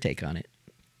 What's your take on it?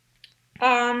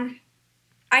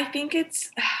 I think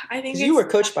it's you were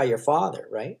coached by your father,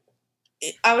 right?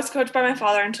 I was coached by my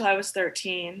father until I was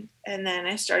 13. And then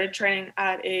I started training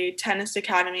at a tennis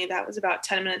academy that was about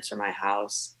 10 minutes from my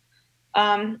house.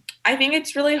 I think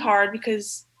it's really hard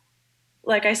because,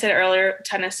 like I said earlier,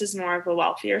 tennis is more of a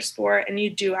wealthier sport and you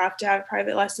do have to have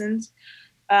private lessons.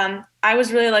 I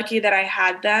was really lucky that I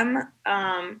had them.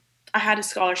 I had a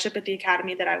scholarship at the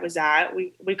academy that I was at.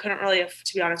 We couldn't really,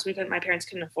 to be honest, my parents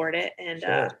couldn't afford it. And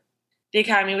sure. The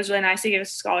academy was really nice. They gave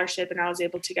us a scholarship and I was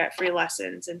able to get free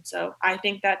lessons. And so I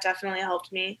think that definitely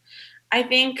helped me. I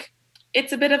think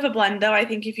it's a bit of a blend though. I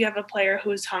think if you have a player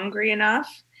who's hungry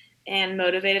enough and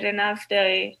motivated enough,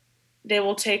 they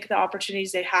will take the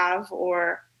opportunities they have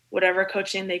or whatever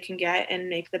coaching they can get and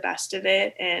make the best of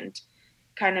it and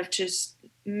kind of just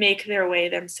make their way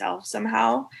themselves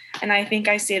somehow. And I think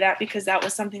I say that because that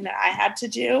was something that I had to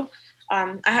do.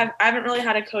 I haven't really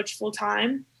had a coach full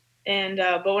time. And,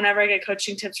 but whenever I get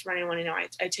coaching tips from anyone,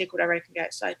 I take whatever I can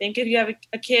get. So I think if you have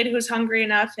a kid who's hungry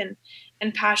enough and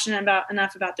passionate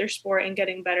enough about their sport and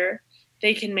getting better,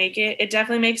 they can make it. It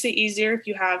definitely makes it easier if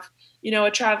you have, a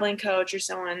traveling coach or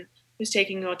someone who's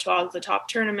taking you to all of the top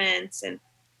tournaments and,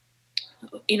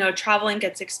 traveling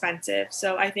gets expensive.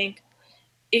 So I think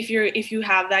if you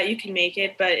have that, you can make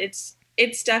it, but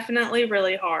it's definitely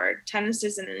really hard. Tennis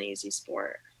isn't an easy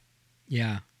sport.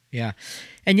 Yeah. Yeah.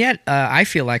 And yet, I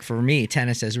feel like for me,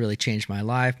 tennis has really changed my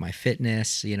life, my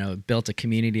fitness, built a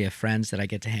community of friends that I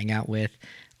get to hang out with.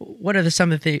 What are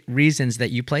some of the reasons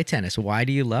that you play tennis? Why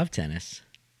do you love tennis?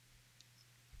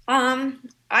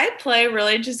 I play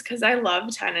really just because I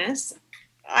love tennis.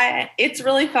 It's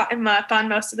really fun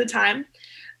most of the time.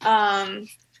 I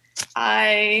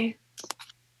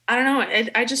don't know.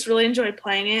 I just really enjoy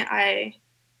playing it.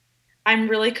 I'm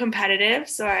really competitive,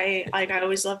 so I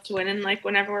always love to win. And like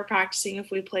whenever we're practicing,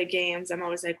 if we play games, I'm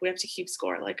always like, we have to keep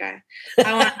score. Like I'm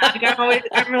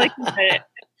really competitive.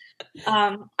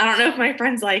 I don't know if my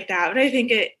friends like that, but I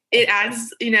think it adds,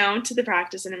 to the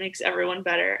practice and it makes everyone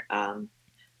better.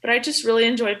 But I just really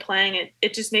enjoy playing it.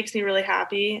 It just makes me really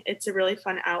happy. It's a really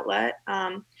fun outlet.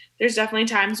 There's definitely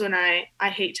times when I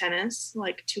hate tennis.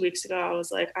 Like 2 weeks ago, I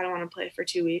was like, I don't want to play for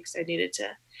 2 weeks. I needed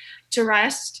to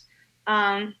rest.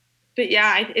 But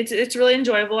yeah, it's really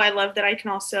enjoyable. I love that I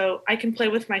can play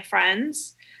with my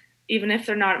friends, even if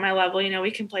they're not at my level.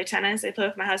 We can play tennis. I play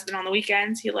with my husband on the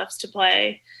weekends. He loves to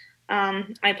play.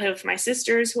 I play with my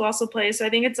sisters who also play. So I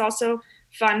think it's also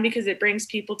fun because it brings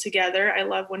people together. I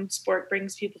love when sport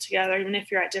brings people together, even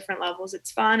if you're at different levels.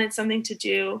 It's fun. It's something to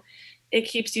do. It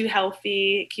keeps you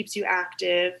healthy. It keeps you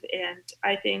active. And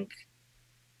I think,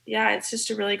 yeah, it's just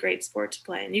a really great sport to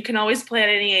play. And you can always play at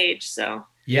any age. So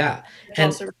yeah.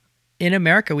 In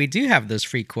America, we do have those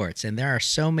free courts, and there are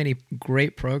so many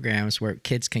great programs where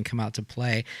kids can come out to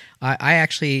play. I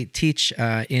actually teach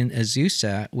in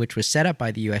Azusa, which was set up by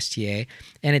the USTA,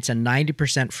 and it's a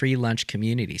 90% free lunch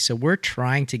community. So we're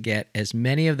trying to get as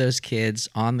many of those kids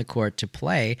on the court to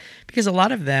play because a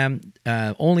lot of them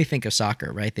only think of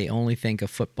soccer, right? They only think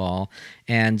of football,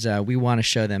 and we want to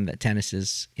show them that tennis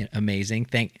is amazing.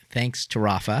 Thanks to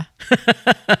Rafa.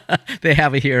 They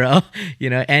have a hero,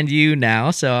 and you now.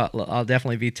 So I'll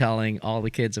definitely be telling all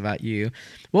the kids about you.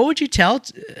 What would you tell,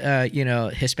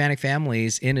 Hispanic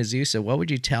families in Azusa? What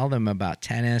would you tell them about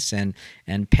tennis and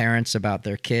parents about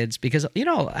their kids? Because,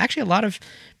 actually a lot of,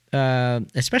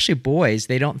 especially boys,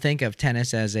 they don't think of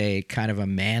tennis as a kind of a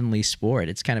manly sport.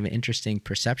 It's kind of an interesting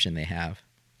perception they have.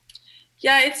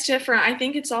 Yeah, it's different. I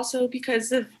think it's also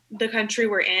because of the country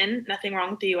we're in. Nothing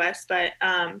wrong with the U.S., but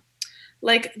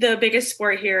like the biggest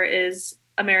sport here is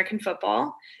American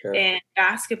football and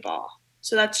basketball.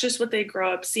 So that's just what they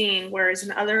grow up seeing. Whereas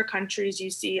in other countries,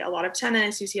 you see a lot of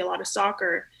tennis, you see a lot of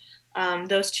soccer.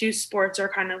 Those two sports are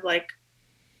kind of like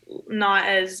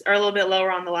are a little bit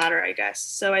lower on the ladder, I guess.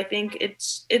 So I think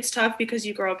it's tough because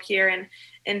you grow up here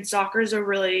and soccer is a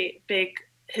really big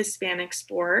Hispanic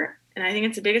sport. And I think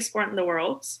it's the biggest sport in the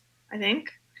world, I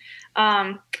think.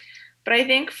 But I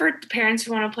think for parents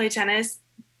who want to play tennis,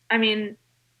 I mean,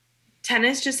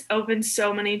 tennis just opens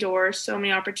so many doors, so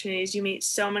many opportunities. You meet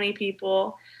so many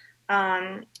people.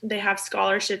 They have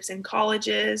scholarships in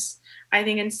colleges. I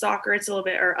think in soccer, it's a little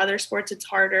bit, or other sports, it's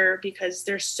harder because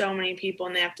there's so many people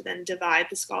and they have to then divide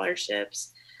the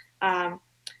scholarships.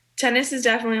 Tennis is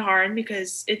definitely hard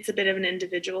because it's a bit of an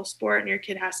individual sport and your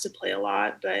kid has to play a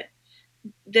lot, but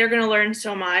they're going to learn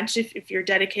so much if you're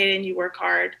dedicated and you work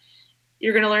hard.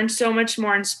 You're going to learn so much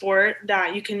more in sport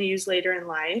that you can use later in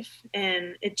life.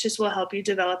 And it just will help you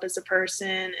develop as a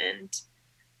person. And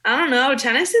I don't know,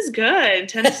 tennis is good.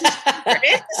 Tennis is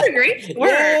it's a great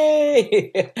sport.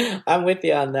 Yay! I'm with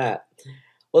you on that.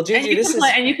 Well, Gigi,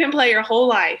 and you can play your whole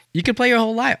life. You can play your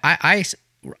whole life.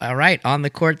 Right, on the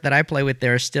court that I play with,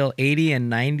 there are still 80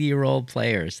 and 90-year-old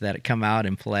players that come out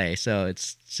and play. So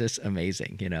it's just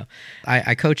amazing,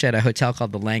 I coach at a hotel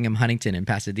called the Langham Huntington in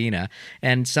Pasadena,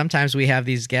 and sometimes we have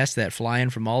these guests that fly in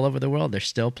from all over the world. They're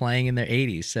still playing in their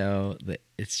 80s, so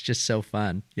it's just so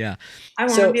fun. Yeah. I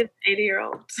want to be an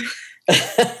 80-year-old.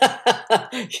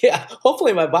 Yeah,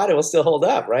 hopefully my body will still hold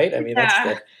up, right? I mean,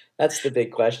 that's the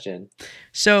big question.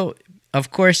 So, of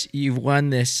course, you've won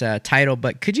this title,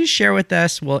 but could you share with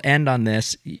us, we'll end on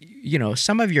this,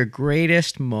 some of your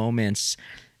greatest moments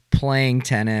playing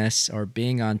tennis or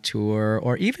being on tour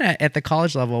or even at the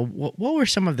college level? What were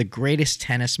some of the greatest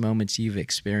tennis moments you've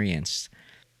experienced?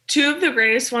 Two of the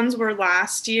greatest ones were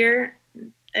last year,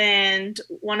 and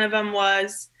one of them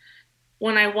was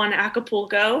when I won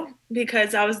Acapulco,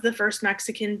 because I was the first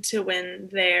Mexican to win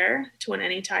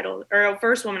any title, or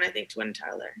first woman, I think, to win a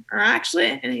title there, or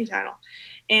actually any title.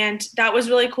 And that was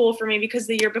really cool for me because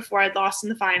the year before I'd lost in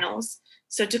the finals.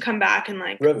 So to come back and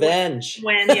revenge,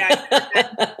 win,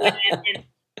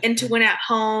 and to win at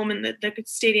home and the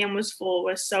stadium was full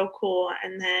was so cool.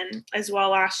 And then as well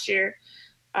last year,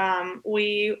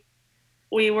 we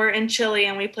we were in Chile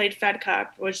and we played Fed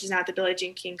Cup, which is not the Billie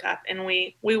Jean King Cup. And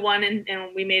we won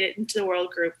and we made it into the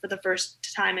world group for the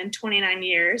first time in 29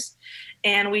 years.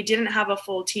 And we didn't have a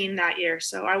full team that year.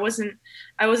 So I wasn't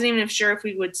even sure if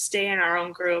we would stay in our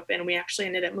own group, and we actually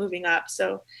ended up moving up.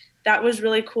 So that was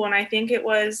really cool. And I think the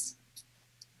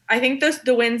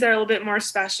wins that are a little bit more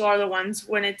special are the ones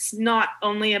when it's not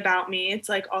only about me, it's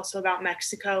like also about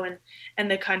Mexico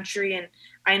and the country. And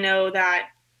I know that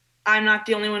I'm not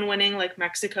the only one winning, like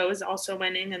Mexico is also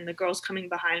winning, and the girls coming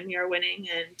behind me are winning.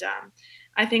 And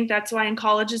I think that's why in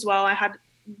college as well, I had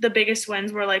the biggest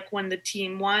wins were like when the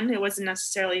team won. It wasn't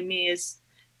necessarily me as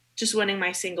just winning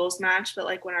my singles match, but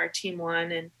like when our team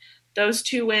won. And those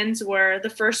 2 wins were the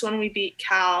first one we beat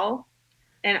Cal,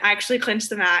 and I actually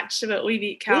clinched the match, but we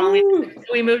beat Cal.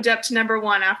 We moved up to number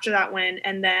 1 after that win,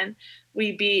 and then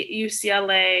we beat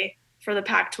UCLA for the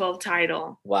Pac-12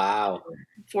 title. Wow.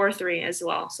 4-3 as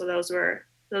well. So those were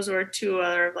 2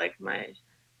 other of like my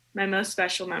most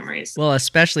special memories. Well,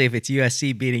 especially if it's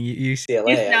USC beating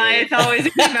UCLA. It's always a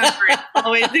good memory.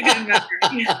 Always a good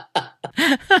memory.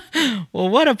 Well,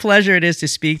 what a pleasure it is to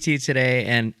speak to you today.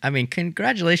 And I mean,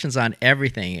 congratulations on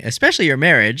everything, especially your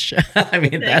marriage. I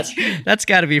mean, that's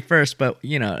got to be first, but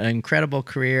you know, an incredible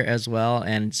career as well.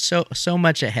 And so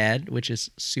much ahead, which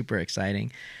is super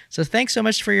exciting. So thanks so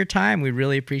much for your time. We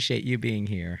really appreciate you being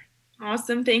here.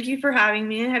 Awesome. Thank you for having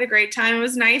me. I had a great time. It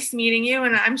was nice meeting you,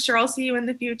 and I'm sure I'll see you in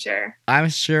the future. I'm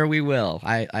sure we will.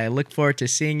 I look forward to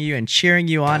seeing you and cheering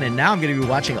you on. And now I'm going to be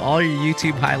watching all your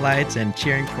YouTube highlights and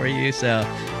cheering for you. So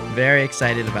very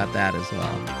excited about that as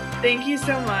well. Thank you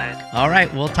so much. All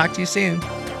right. We'll talk to you soon.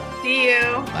 See you.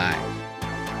 Bye.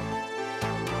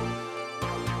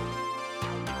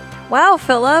 Wow,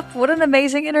 Philip, what an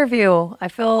amazing interview. I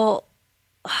feel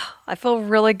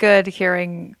really good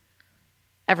hearing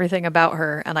everything about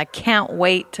her, and I can't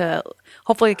wait to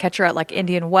hopefully catch her at like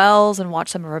Indian Wells and watch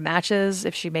some of her matches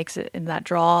if she makes it in that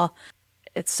draw.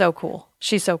 It's so cool.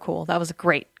 She's so cool. That was a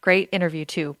great interview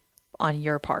too on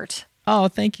your part. Oh,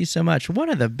 thank you so much. One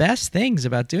of the best things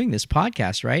about doing this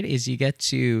podcast, right, is you get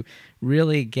to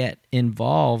really get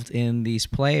involved in these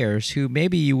players who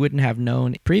maybe you wouldn't have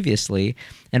known previously.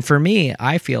 And for me,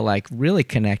 I feel like really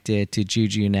connected to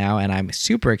Juju now, and I'm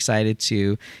super excited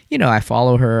to, I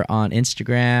follow her on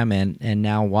Instagram and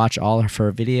now watch all of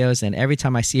her videos. And every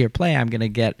time I see her play, I'm going to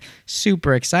get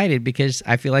super excited because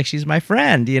I feel like she's my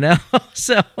friend,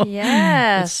 So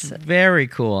yes, it's very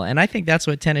cool. And I think that's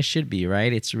what tennis should be,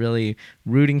 right? It's really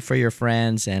rooting for your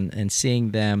friends and seeing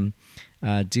them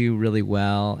do really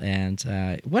well.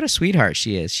 And what a sweetheart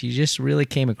she is. She just really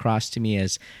came across to me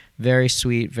as very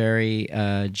sweet, very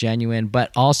genuine,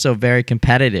 but also very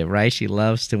competitive, right? She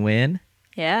loves to win.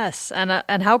 Yes,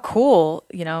 and how cool,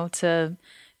 to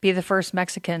be the first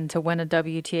Mexican to win a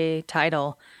WTA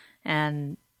title,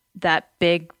 and that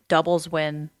big doubles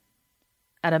win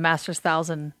at a Masters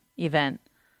 1000 event.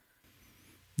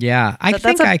 Yeah,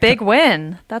 that's a big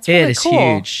win. That's really cool.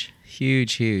 It is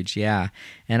huge, yeah.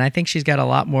 And I think she's got a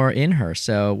lot more in her,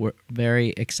 so we're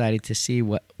very excited to see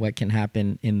what can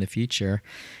happen in the future.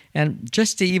 And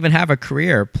just to even have a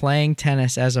career playing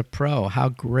tennis as a pro, how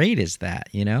great is that,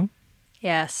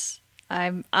 Yes.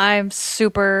 I'm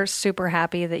super, super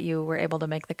happy that you were able to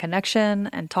make the connection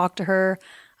and talk to her.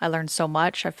 I learned so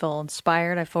much. I feel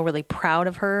inspired. I feel really proud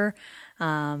of her,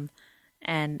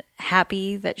 and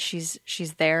happy that she's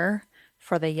there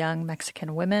for the young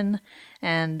Mexican women.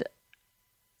 And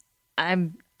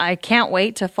I can't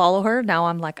wait to follow her. Now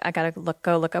I'm like, I gotta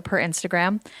go look up her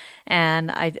Instagram,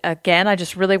 and I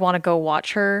just really want to go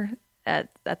watch her at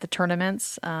the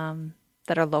tournaments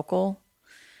that are local.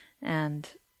 And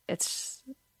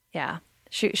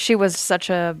she was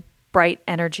such a bright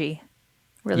energy,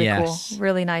 really cool,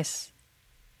 really nice.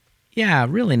 Yeah,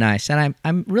 really nice. And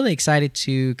I'm really excited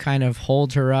to kind of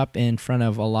hold her up in front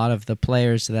of a lot of the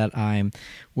players that I'm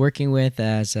working with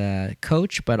as a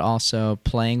coach, but also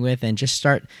playing with, and just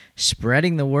start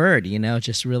spreading the word,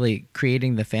 just really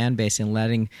creating the fan base and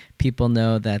letting people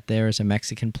know that there is a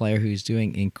Mexican player who's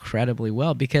doing incredibly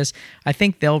well, because I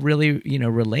think they'll really,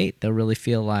 relate. They'll really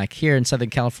feel like here in Southern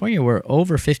California, we're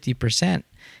over 50%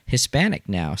 Hispanic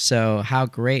now. So how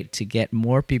great to get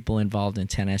more people involved in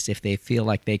tennis if they feel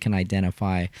like they can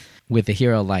identify with a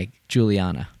hero like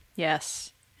Juliana.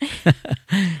 Yes. You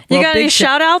got any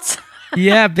shout outs?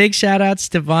 Yeah, big shout outs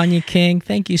to Vanya King.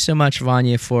 Thank you so much,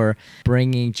 Vanya, for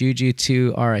bringing Juju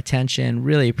to our attention.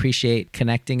 Really appreciate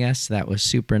connecting us. That was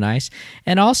super nice.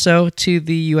 And also to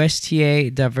the USTA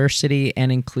Diversity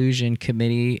and Inclusion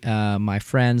Committee, my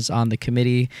friends on the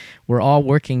committee, we're all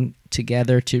working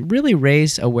together to really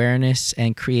raise awareness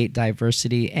and create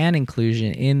diversity and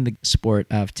inclusion in the sport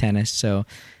of tennis. So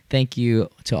thank you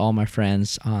to all my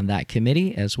friends on that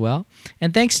committee as well.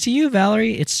 And thanks to you,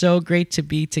 Valerie. It's so great to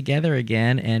be together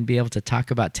again and be able to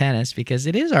talk about tennis because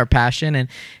it is our passion. And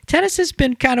tennis has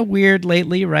been kind of weird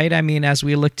lately, right? I mean, as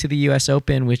we look to the U.S.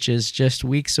 Open, which is just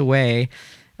weeks away,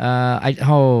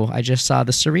 I just saw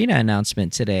the Serena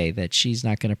announcement today that she's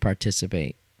not going to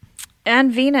participate.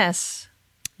 And Venus.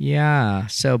 Yeah.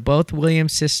 So both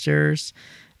Williams sisters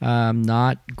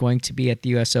not going to be at the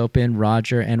U.S. Open.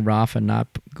 Roger and Rafa not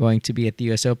going to be at the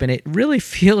U.S. Open. It really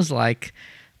feels like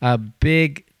a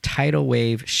big tidal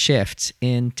wave shift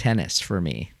in tennis for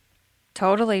me.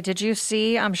 Totally. Did you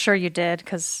see, I'm sure you did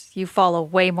because you follow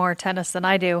way more tennis than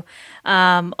I do,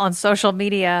 on social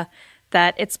media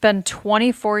that it's been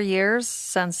 24 years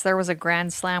since there was a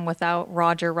Grand Slam without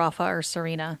Roger, Rafa, or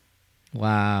Serena.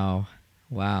 Wow.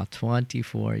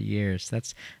 24 years.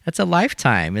 That's a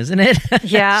lifetime, isn't it?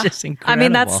 Yeah. It's just incredible. I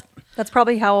mean, that's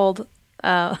probably how old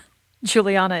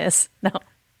Juliana is. No.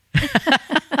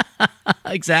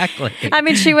 Exactly. I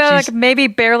mean, she's like maybe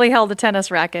barely held a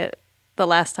tennis racket the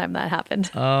last time that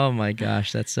happened. Oh my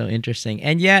gosh, that's so interesting.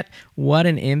 And yet, what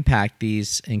an impact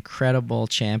these incredible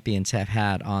champions have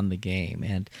had on the game.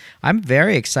 And I'm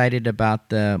very excited about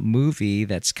the movie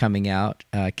that's coming out,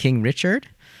 King Richard.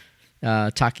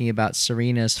 Talking about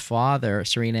Serena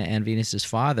and Venus's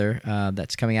father,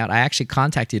 that's coming out. I actually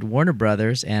contacted Warner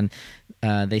Brothers, and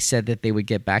they said that they would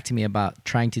get back to me about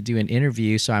trying to do an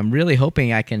interview. So I'm really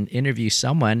hoping I can interview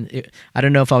someone. I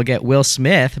don't know if I'll get Will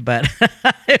Smith, but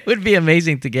it would be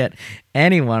amazing to get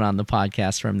anyone on the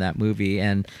podcast from that movie.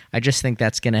 And I just think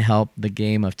that's going to help the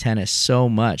game of tennis so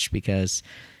much because,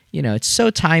 it's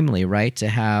so timely, right, to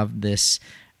have this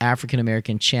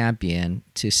African-American champion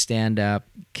to stand up,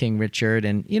 King Richard.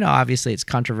 And, obviously it's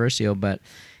controversial, but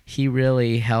he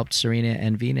really helped Serena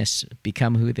and Venus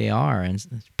become who they are. And it's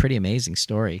a pretty amazing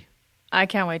story. I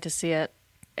can't wait to see it.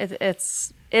 It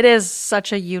is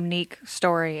such a unique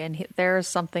story. And there is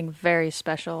something very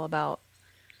special about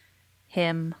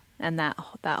him and that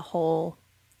whole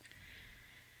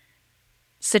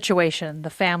situation,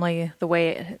 the family, the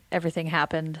way everything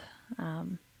happened.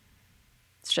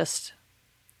 It's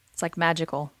like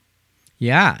magical.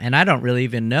 Yeah, and I don't really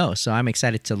even know, so I'm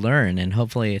excited to learn, and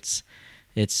hopefully it's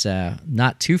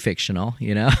not too fictional,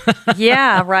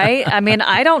 Yeah, right? I mean,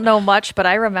 I don't know much, but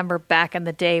I remember back in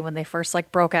the day when they first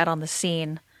broke out on the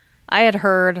scene, I had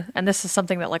heard, and this is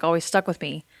something that always stuck with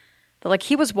me, that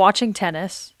he was watching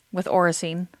tennis with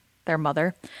Oracene, their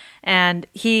mother, and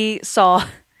he saw,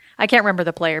 I can't remember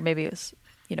the player, maybe it was,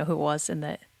 who it was in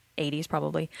the 80s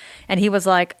probably, and he was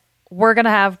like, we're going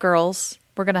to have girls,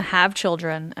 we're going to have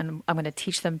children, and I'm going to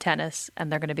teach them tennis, and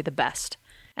they're going to be the best.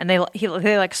 And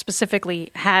they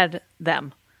specifically had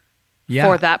them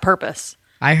for that purpose.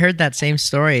 I heard that same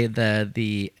story.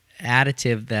 The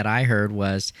additive that I heard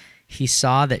was he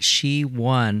saw that she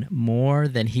won more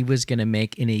than he was going to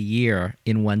make in a year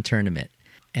in one tournament.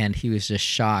 And he was just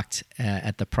shocked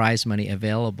at the prize money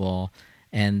available,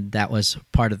 and that was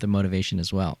part of the motivation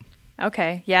as well.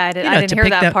 Okay. Yeah, I didn't hear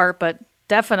that part, but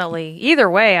definitely. Either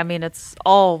way, I mean, it's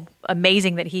all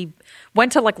amazing that he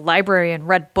went to library and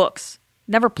read books.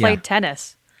 Never played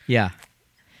tennis. Yeah.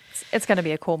 It's going to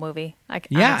be a cool movie. I'm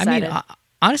excited. I mean,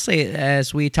 honestly,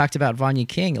 as we talked about Vanya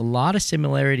King, a lot of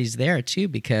similarities there too,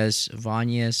 because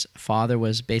Vanya's father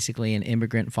was basically an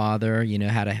immigrant father, you know,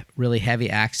 had a really heavy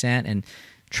accent and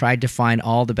tried to find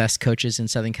all the best coaches in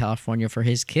Southern California for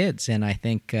his kids. And I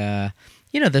think,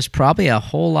 you know, there's probably a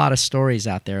whole lot of stories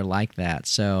out there like that.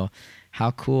 So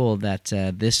how cool that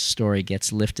this story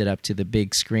gets lifted up to the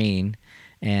big screen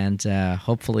and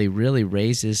hopefully really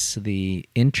raises the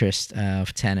interest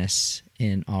of tennis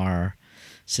in our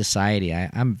society.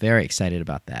 I'm very excited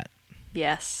about that.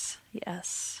 Yes,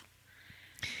 yes.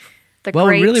 The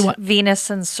great really Venus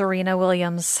and Serena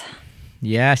Williams.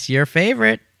 Yes, your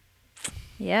favorite.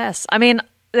 Yes. I mean,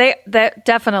 they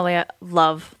definitely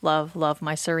love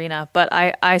my Serena. But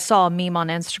I saw a meme on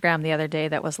Instagram the other day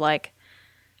that was like,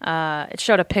 it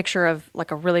showed a picture of like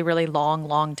a really, really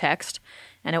long text.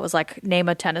 And it was like, name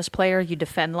a tennis player you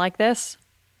defend like this.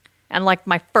 And like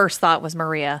my first thought was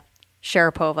Maria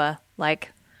Sharapova.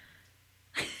 Like,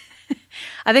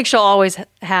 I think she'll always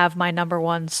have my number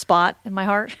one spot in my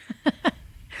heart.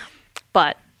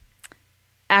 But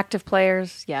active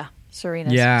players, yeah,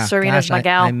 Serena's gosh, my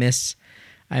gal.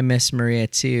 I miss Maria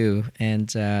too.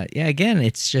 And yeah, again,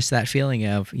 it's just that feeling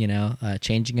of, you know,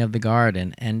 changing of the guard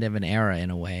and end of an era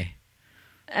in a way.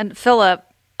 And Philip,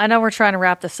 I know we're trying to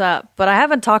wrap this up, but I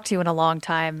haven't talked to you in a long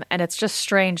time, and it's just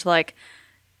strange. Like,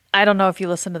 I don't know if you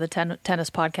listen to the tennis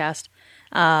podcast,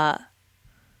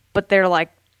 but they're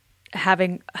like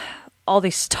having all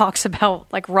these talks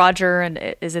about like Roger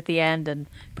and is at the end, and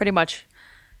pretty much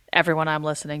everyone I'm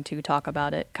listening to talk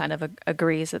about it kind of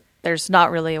agrees that there's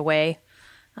not really a way,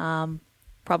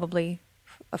 probably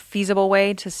a feasible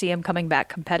way to see him coming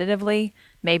back competitively,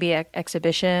 maybe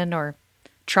exhibition or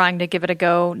trying to give it a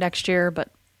go next year, but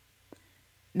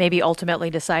maybe ultimately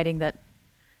deciding that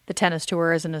the tennis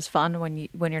tour isn't as fun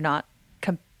when you're not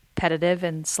competitive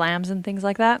in slams and things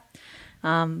like that.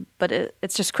 But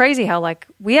it's just crazy how like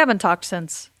we haven't talked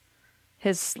since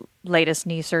his latest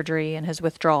knee surgery and his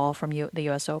withdrawal from the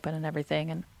U.S. Open and everything.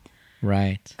 And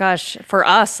right, gosh, for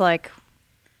us, like,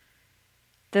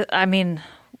 I mean,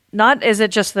 not is it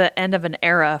just the end of an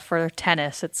era for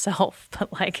tennis itself,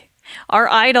 but like our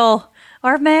idol,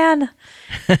 our man,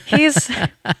 he's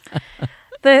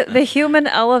the human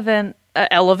element,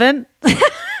 the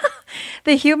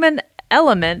human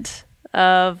element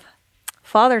of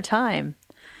Father Time,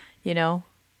 you know,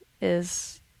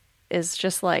 is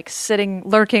just like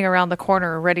lurking around the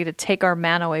corner, ready to take our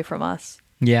man away from us.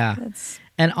 Yeah.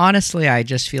 And honestly, I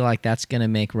just feel like that's going to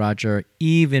make Roger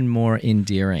even more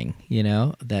endearing, you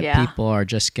know, that people are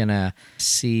just going to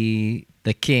see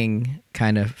the king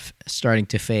kind of starting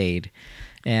to fade.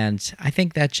 And I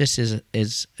think that just is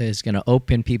going to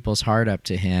open people's heart up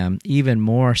to him even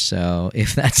more so,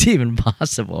 if that's even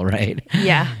possible, right?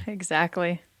 Yeah,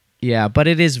 exactly. Yeah, but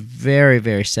it is very,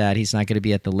 very sad he's not going to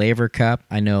be at the Laver Cup.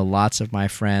 I know lots of my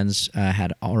friends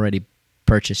had already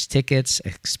purchased tickets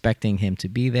expecting him to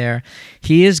be there.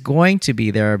 He is going to be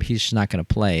there, but he's just not going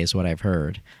to play, is what I've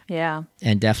heard. Yeah.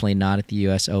 And definitely not at the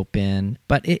U.S. Open.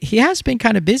 But he has been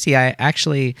kind of busy. I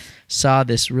actually saw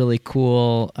this really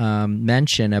cool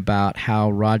mention about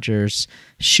how Roger's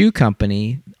shoe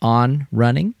company, On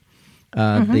Running,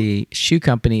 the shoe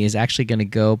company is actually going to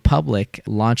go public,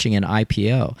 launching an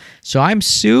IPO. So I'm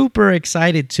super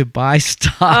excited to buy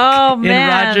stock in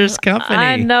Roger's company.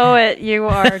 I know it. You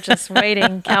are just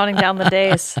waiting, counting down the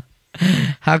days.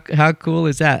 How cool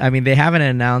is that? I mean, they haven't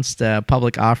announced a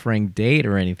public offering date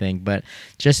or anything, but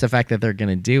just the fact that they're going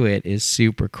to do it is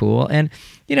super cool. And,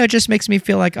 you know, it just makes me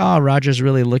feel like, oh, Roger's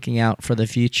really looking out for the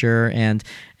future. And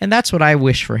that's what I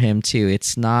wish for him, too.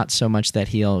 It's not so much that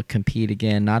he'll compete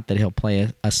again, not that he'll play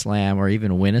a slam or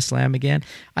even win a slam again.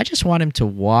 I just want him to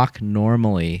walk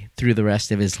normally through the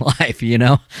rest of his life, you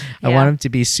know? Yeah. I want him to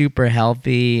be super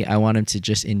healthy. I want him to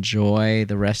just enjoy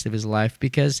the rest of his life,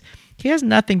 because he has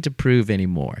nothing to prove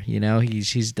anymore. You know,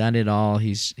 he's done it all.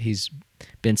 He's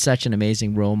been such an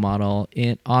amazing role model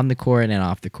on the court and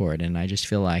off the court, and I just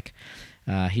feel like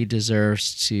he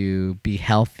deserves to be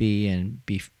healthy and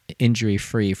be injury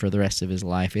free for the rest of his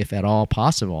life, if at all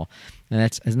possible. And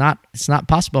it's not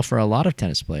possible for a lot of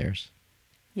tennis players.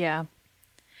 Yeah.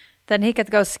 Then he could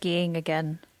go skiing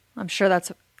again. I'm sure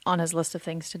that's on his list of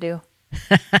things to do.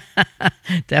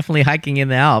 Definitely hiking in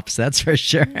the Alps, that's for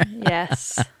sure.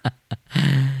 Yes.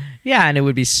 Yeah, and it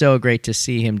would be so great to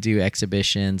see him do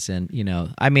exhibitions. And, you know,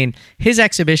 I mean, his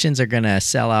exhibitions are going to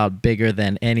sell out bigger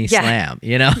than any slam,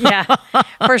 you know? Yeah,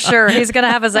 for sure. He's going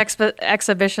to have his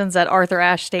exhibitions at Arthur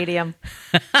Ashe Stadium.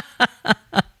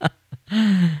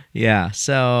 Yeah,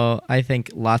 so I think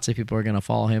lots of people are going to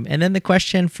follow him. And then the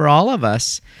question for all of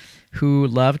us who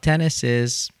love tennis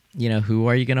is, you know, who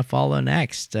are you going to follow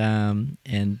next? And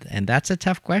that's a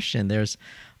tough question. There's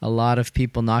a lot of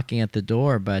people knocking at the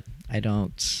door, but I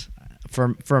don't.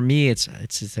 For me, it's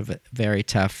a very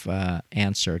tough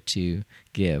answer to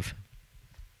give.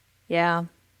 Yeah,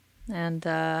 and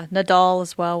Nadal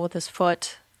as well with his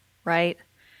foot, right?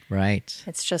 Right.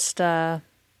 It's just a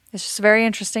very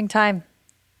interesting time.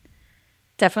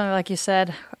 Definitely, like you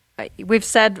said, we've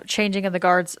said changing of the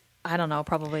guards, I don't know,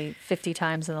 probably 50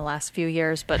 times in the last few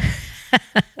years, but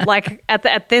like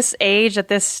at this age, at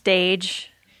this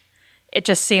stage, it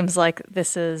just seems like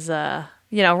this is,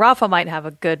 you know, Rafa might have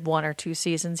a good 1 or 2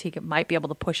 seasons. He might be able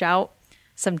to push out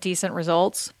some decent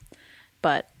results,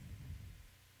 but,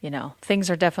 you know, things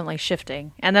are definitely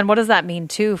shifting. And then what does that mean,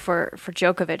 too, for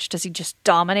Djokovic? Does he just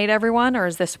dominate everyone, or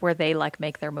is this where they, like,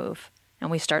 make their move? And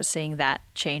we start seeing that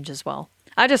change as well.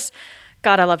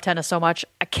 God, I love tennis so much.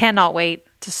 I cannot wait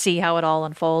to see how it all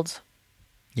unfolds.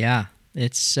 Yeah,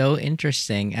 it's so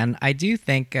interesting. And I do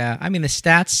think, I mean, the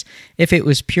stats, if it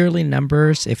was purely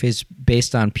numbers, if it's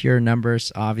based on pure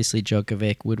numbers, obviously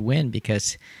Djokovic would win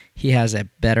because he has a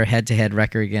better head-to-head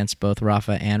record against both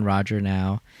Rafa and Roger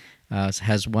now.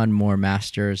 Has won more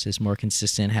Masters, is more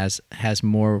consistent, has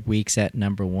more weeks at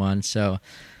number one. So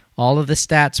all of the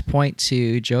stats point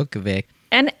to Djokovic.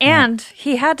 And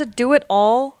he had to do it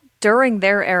all during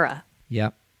their era.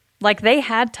 Yep. Like they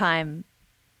had time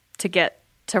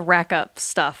to rack up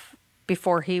stuff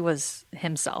before he was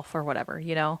himself or whatever,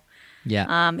 you know?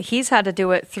 Yeah. He's had to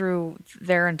do it through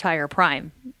their entire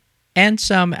prime. And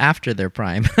some after their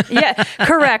prime. Yeah,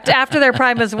 correct. After their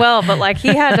prime as well. But like he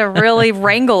had to really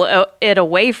wrangle it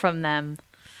away from them.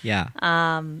 Yeah.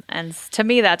 And to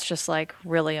me, that's just like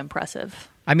really impressive.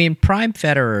 I mean, prime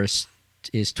Federer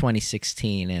is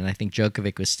 2016, and I think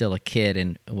Djokovic was still a kid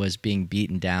and was being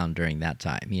beaten down during that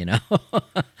time, you know?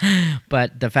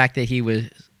 But the fact that he was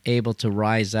able to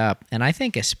rise up, and I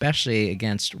think especially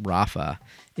against Rafa,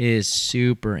 is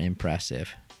super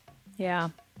impressive. Yeah.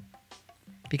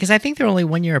 Because I think they're only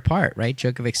 1 year apart, right?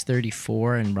 Djokovic's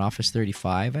 34 and Rafa's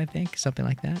 35, I think, something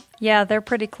like that. Yeah, they're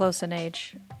pretty close in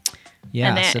age.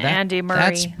 Yeah, and so Andy Murray.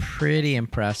 That's pretty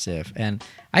impressive. And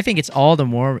I think it's all the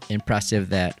more impressive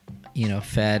that, you know,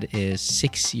 Fed is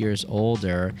 6 years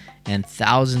older and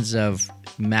thousands of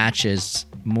matches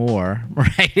more,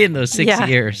 right, in those 6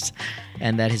 years.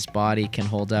 And that his body can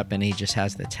hold up and he just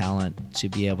has the talent to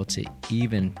be able to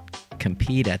even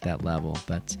compete at that level.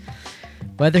 But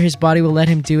whether his body will let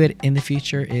him do it in the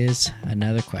future is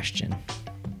another question.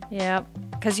 Yeah,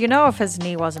 because you know if his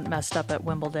knee wasn't messed up at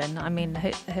Wimbledon, I mean,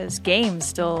 his game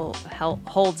still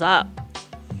holds up.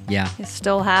 Yeah. He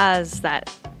still has that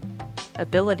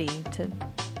ability to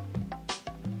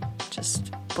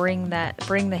just bring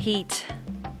the heat.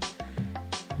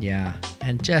 Yeah,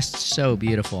 and just so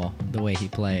beautiful the way he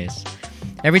plays.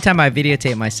 Every time I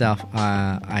videotape myself,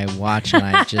 I watch and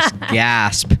I just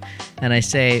gasp. And I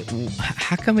say,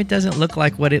 how come it doesn't look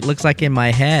like what it looks like in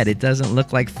my head? It doesn't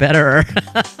look like Federer.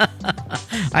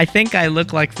 I think I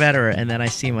look like Federer. And then I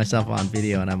see myself on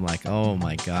video and I'm like, oh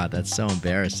my God, that's so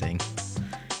embarrassing.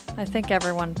 I think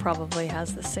everyone probably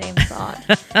has the same thought,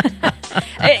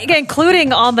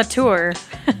 including on the tour.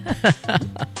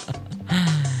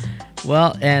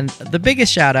 Well, and the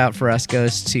biggest shout out for us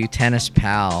goes to Tennis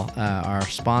Pal, our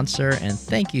sponsor. And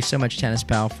thank you so much, Tennis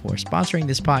Pal, for sponsoring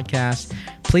this podcast.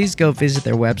 Please go visit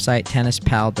their website,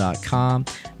 tennispal.com.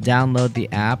 Download the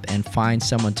app and find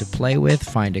someone to play with,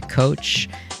 find a coach,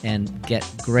 and get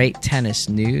great tennis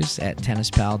news at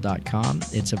tennispal.com.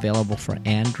 It's available for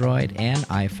Android and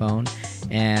iPhone.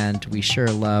 And we sure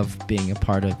love being a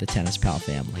part of the Tennis Pal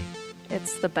family.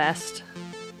 It's the best.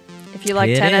 If you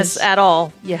like tennis at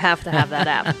all, you have to have that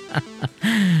app.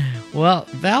 Well,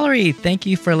 Valerie, thank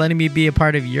you for letting me be a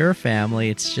part of your family.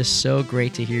 It's just so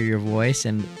great to hear your voice,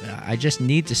 and I just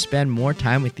need to spend more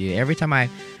time with you. Every time I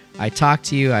talk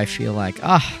to you, I feel like,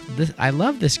 I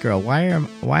love this girl. Why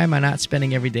am I not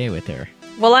spending every day with her?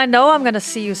 Well, I know I'm going to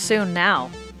see you soon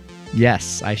now.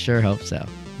 Yes, I sure hope so.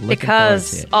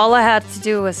 Because all I had to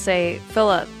do was say,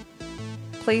 Philip,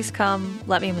 please come,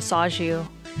 let me massage you.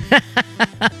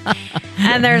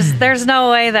 And there's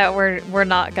no way that we're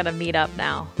not gonna meet up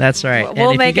now. That's right.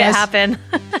 We'll make it happen.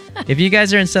 If you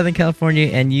guys are in Southern California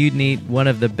and you need one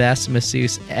of the best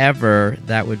masseuse ever,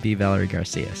 that would be Valerie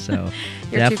Garcia. So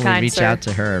definitely reach out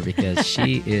to her because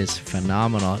she is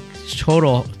phenomenal.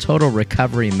 Total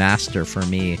recovery master for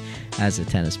me as a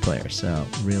tennis player. So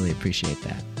really appreciate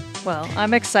that. Well,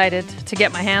 I'm excited to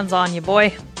get my hands on you,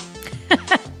 boy.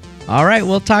 All right,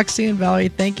 we'll talk soon, Valerie.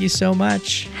 Thank you so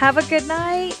much. Have a good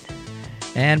night.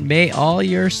 And may all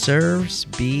your serves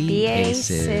be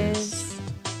aces.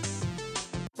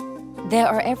 There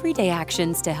are everyday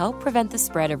actions to help prevent the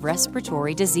spread of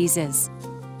respiratory diseases.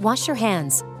 Wash your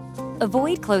hands.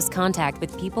 Avoid close contact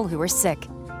with people who are sick.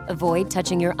 Avoid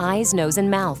touching your eyes, nose,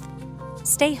 and mouth.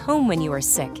 Stay home when you are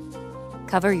sick.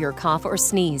 Cover your cough or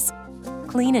sneeze.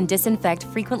 Clean and disinfect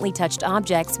frequently touched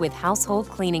objects with household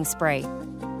cleaning spray.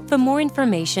 For more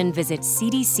information, visit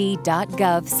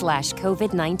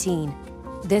cdc.gov/COVID-19.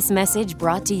 This message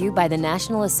brought to you by the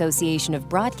National Association of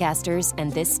Broadcasters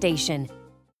and this station.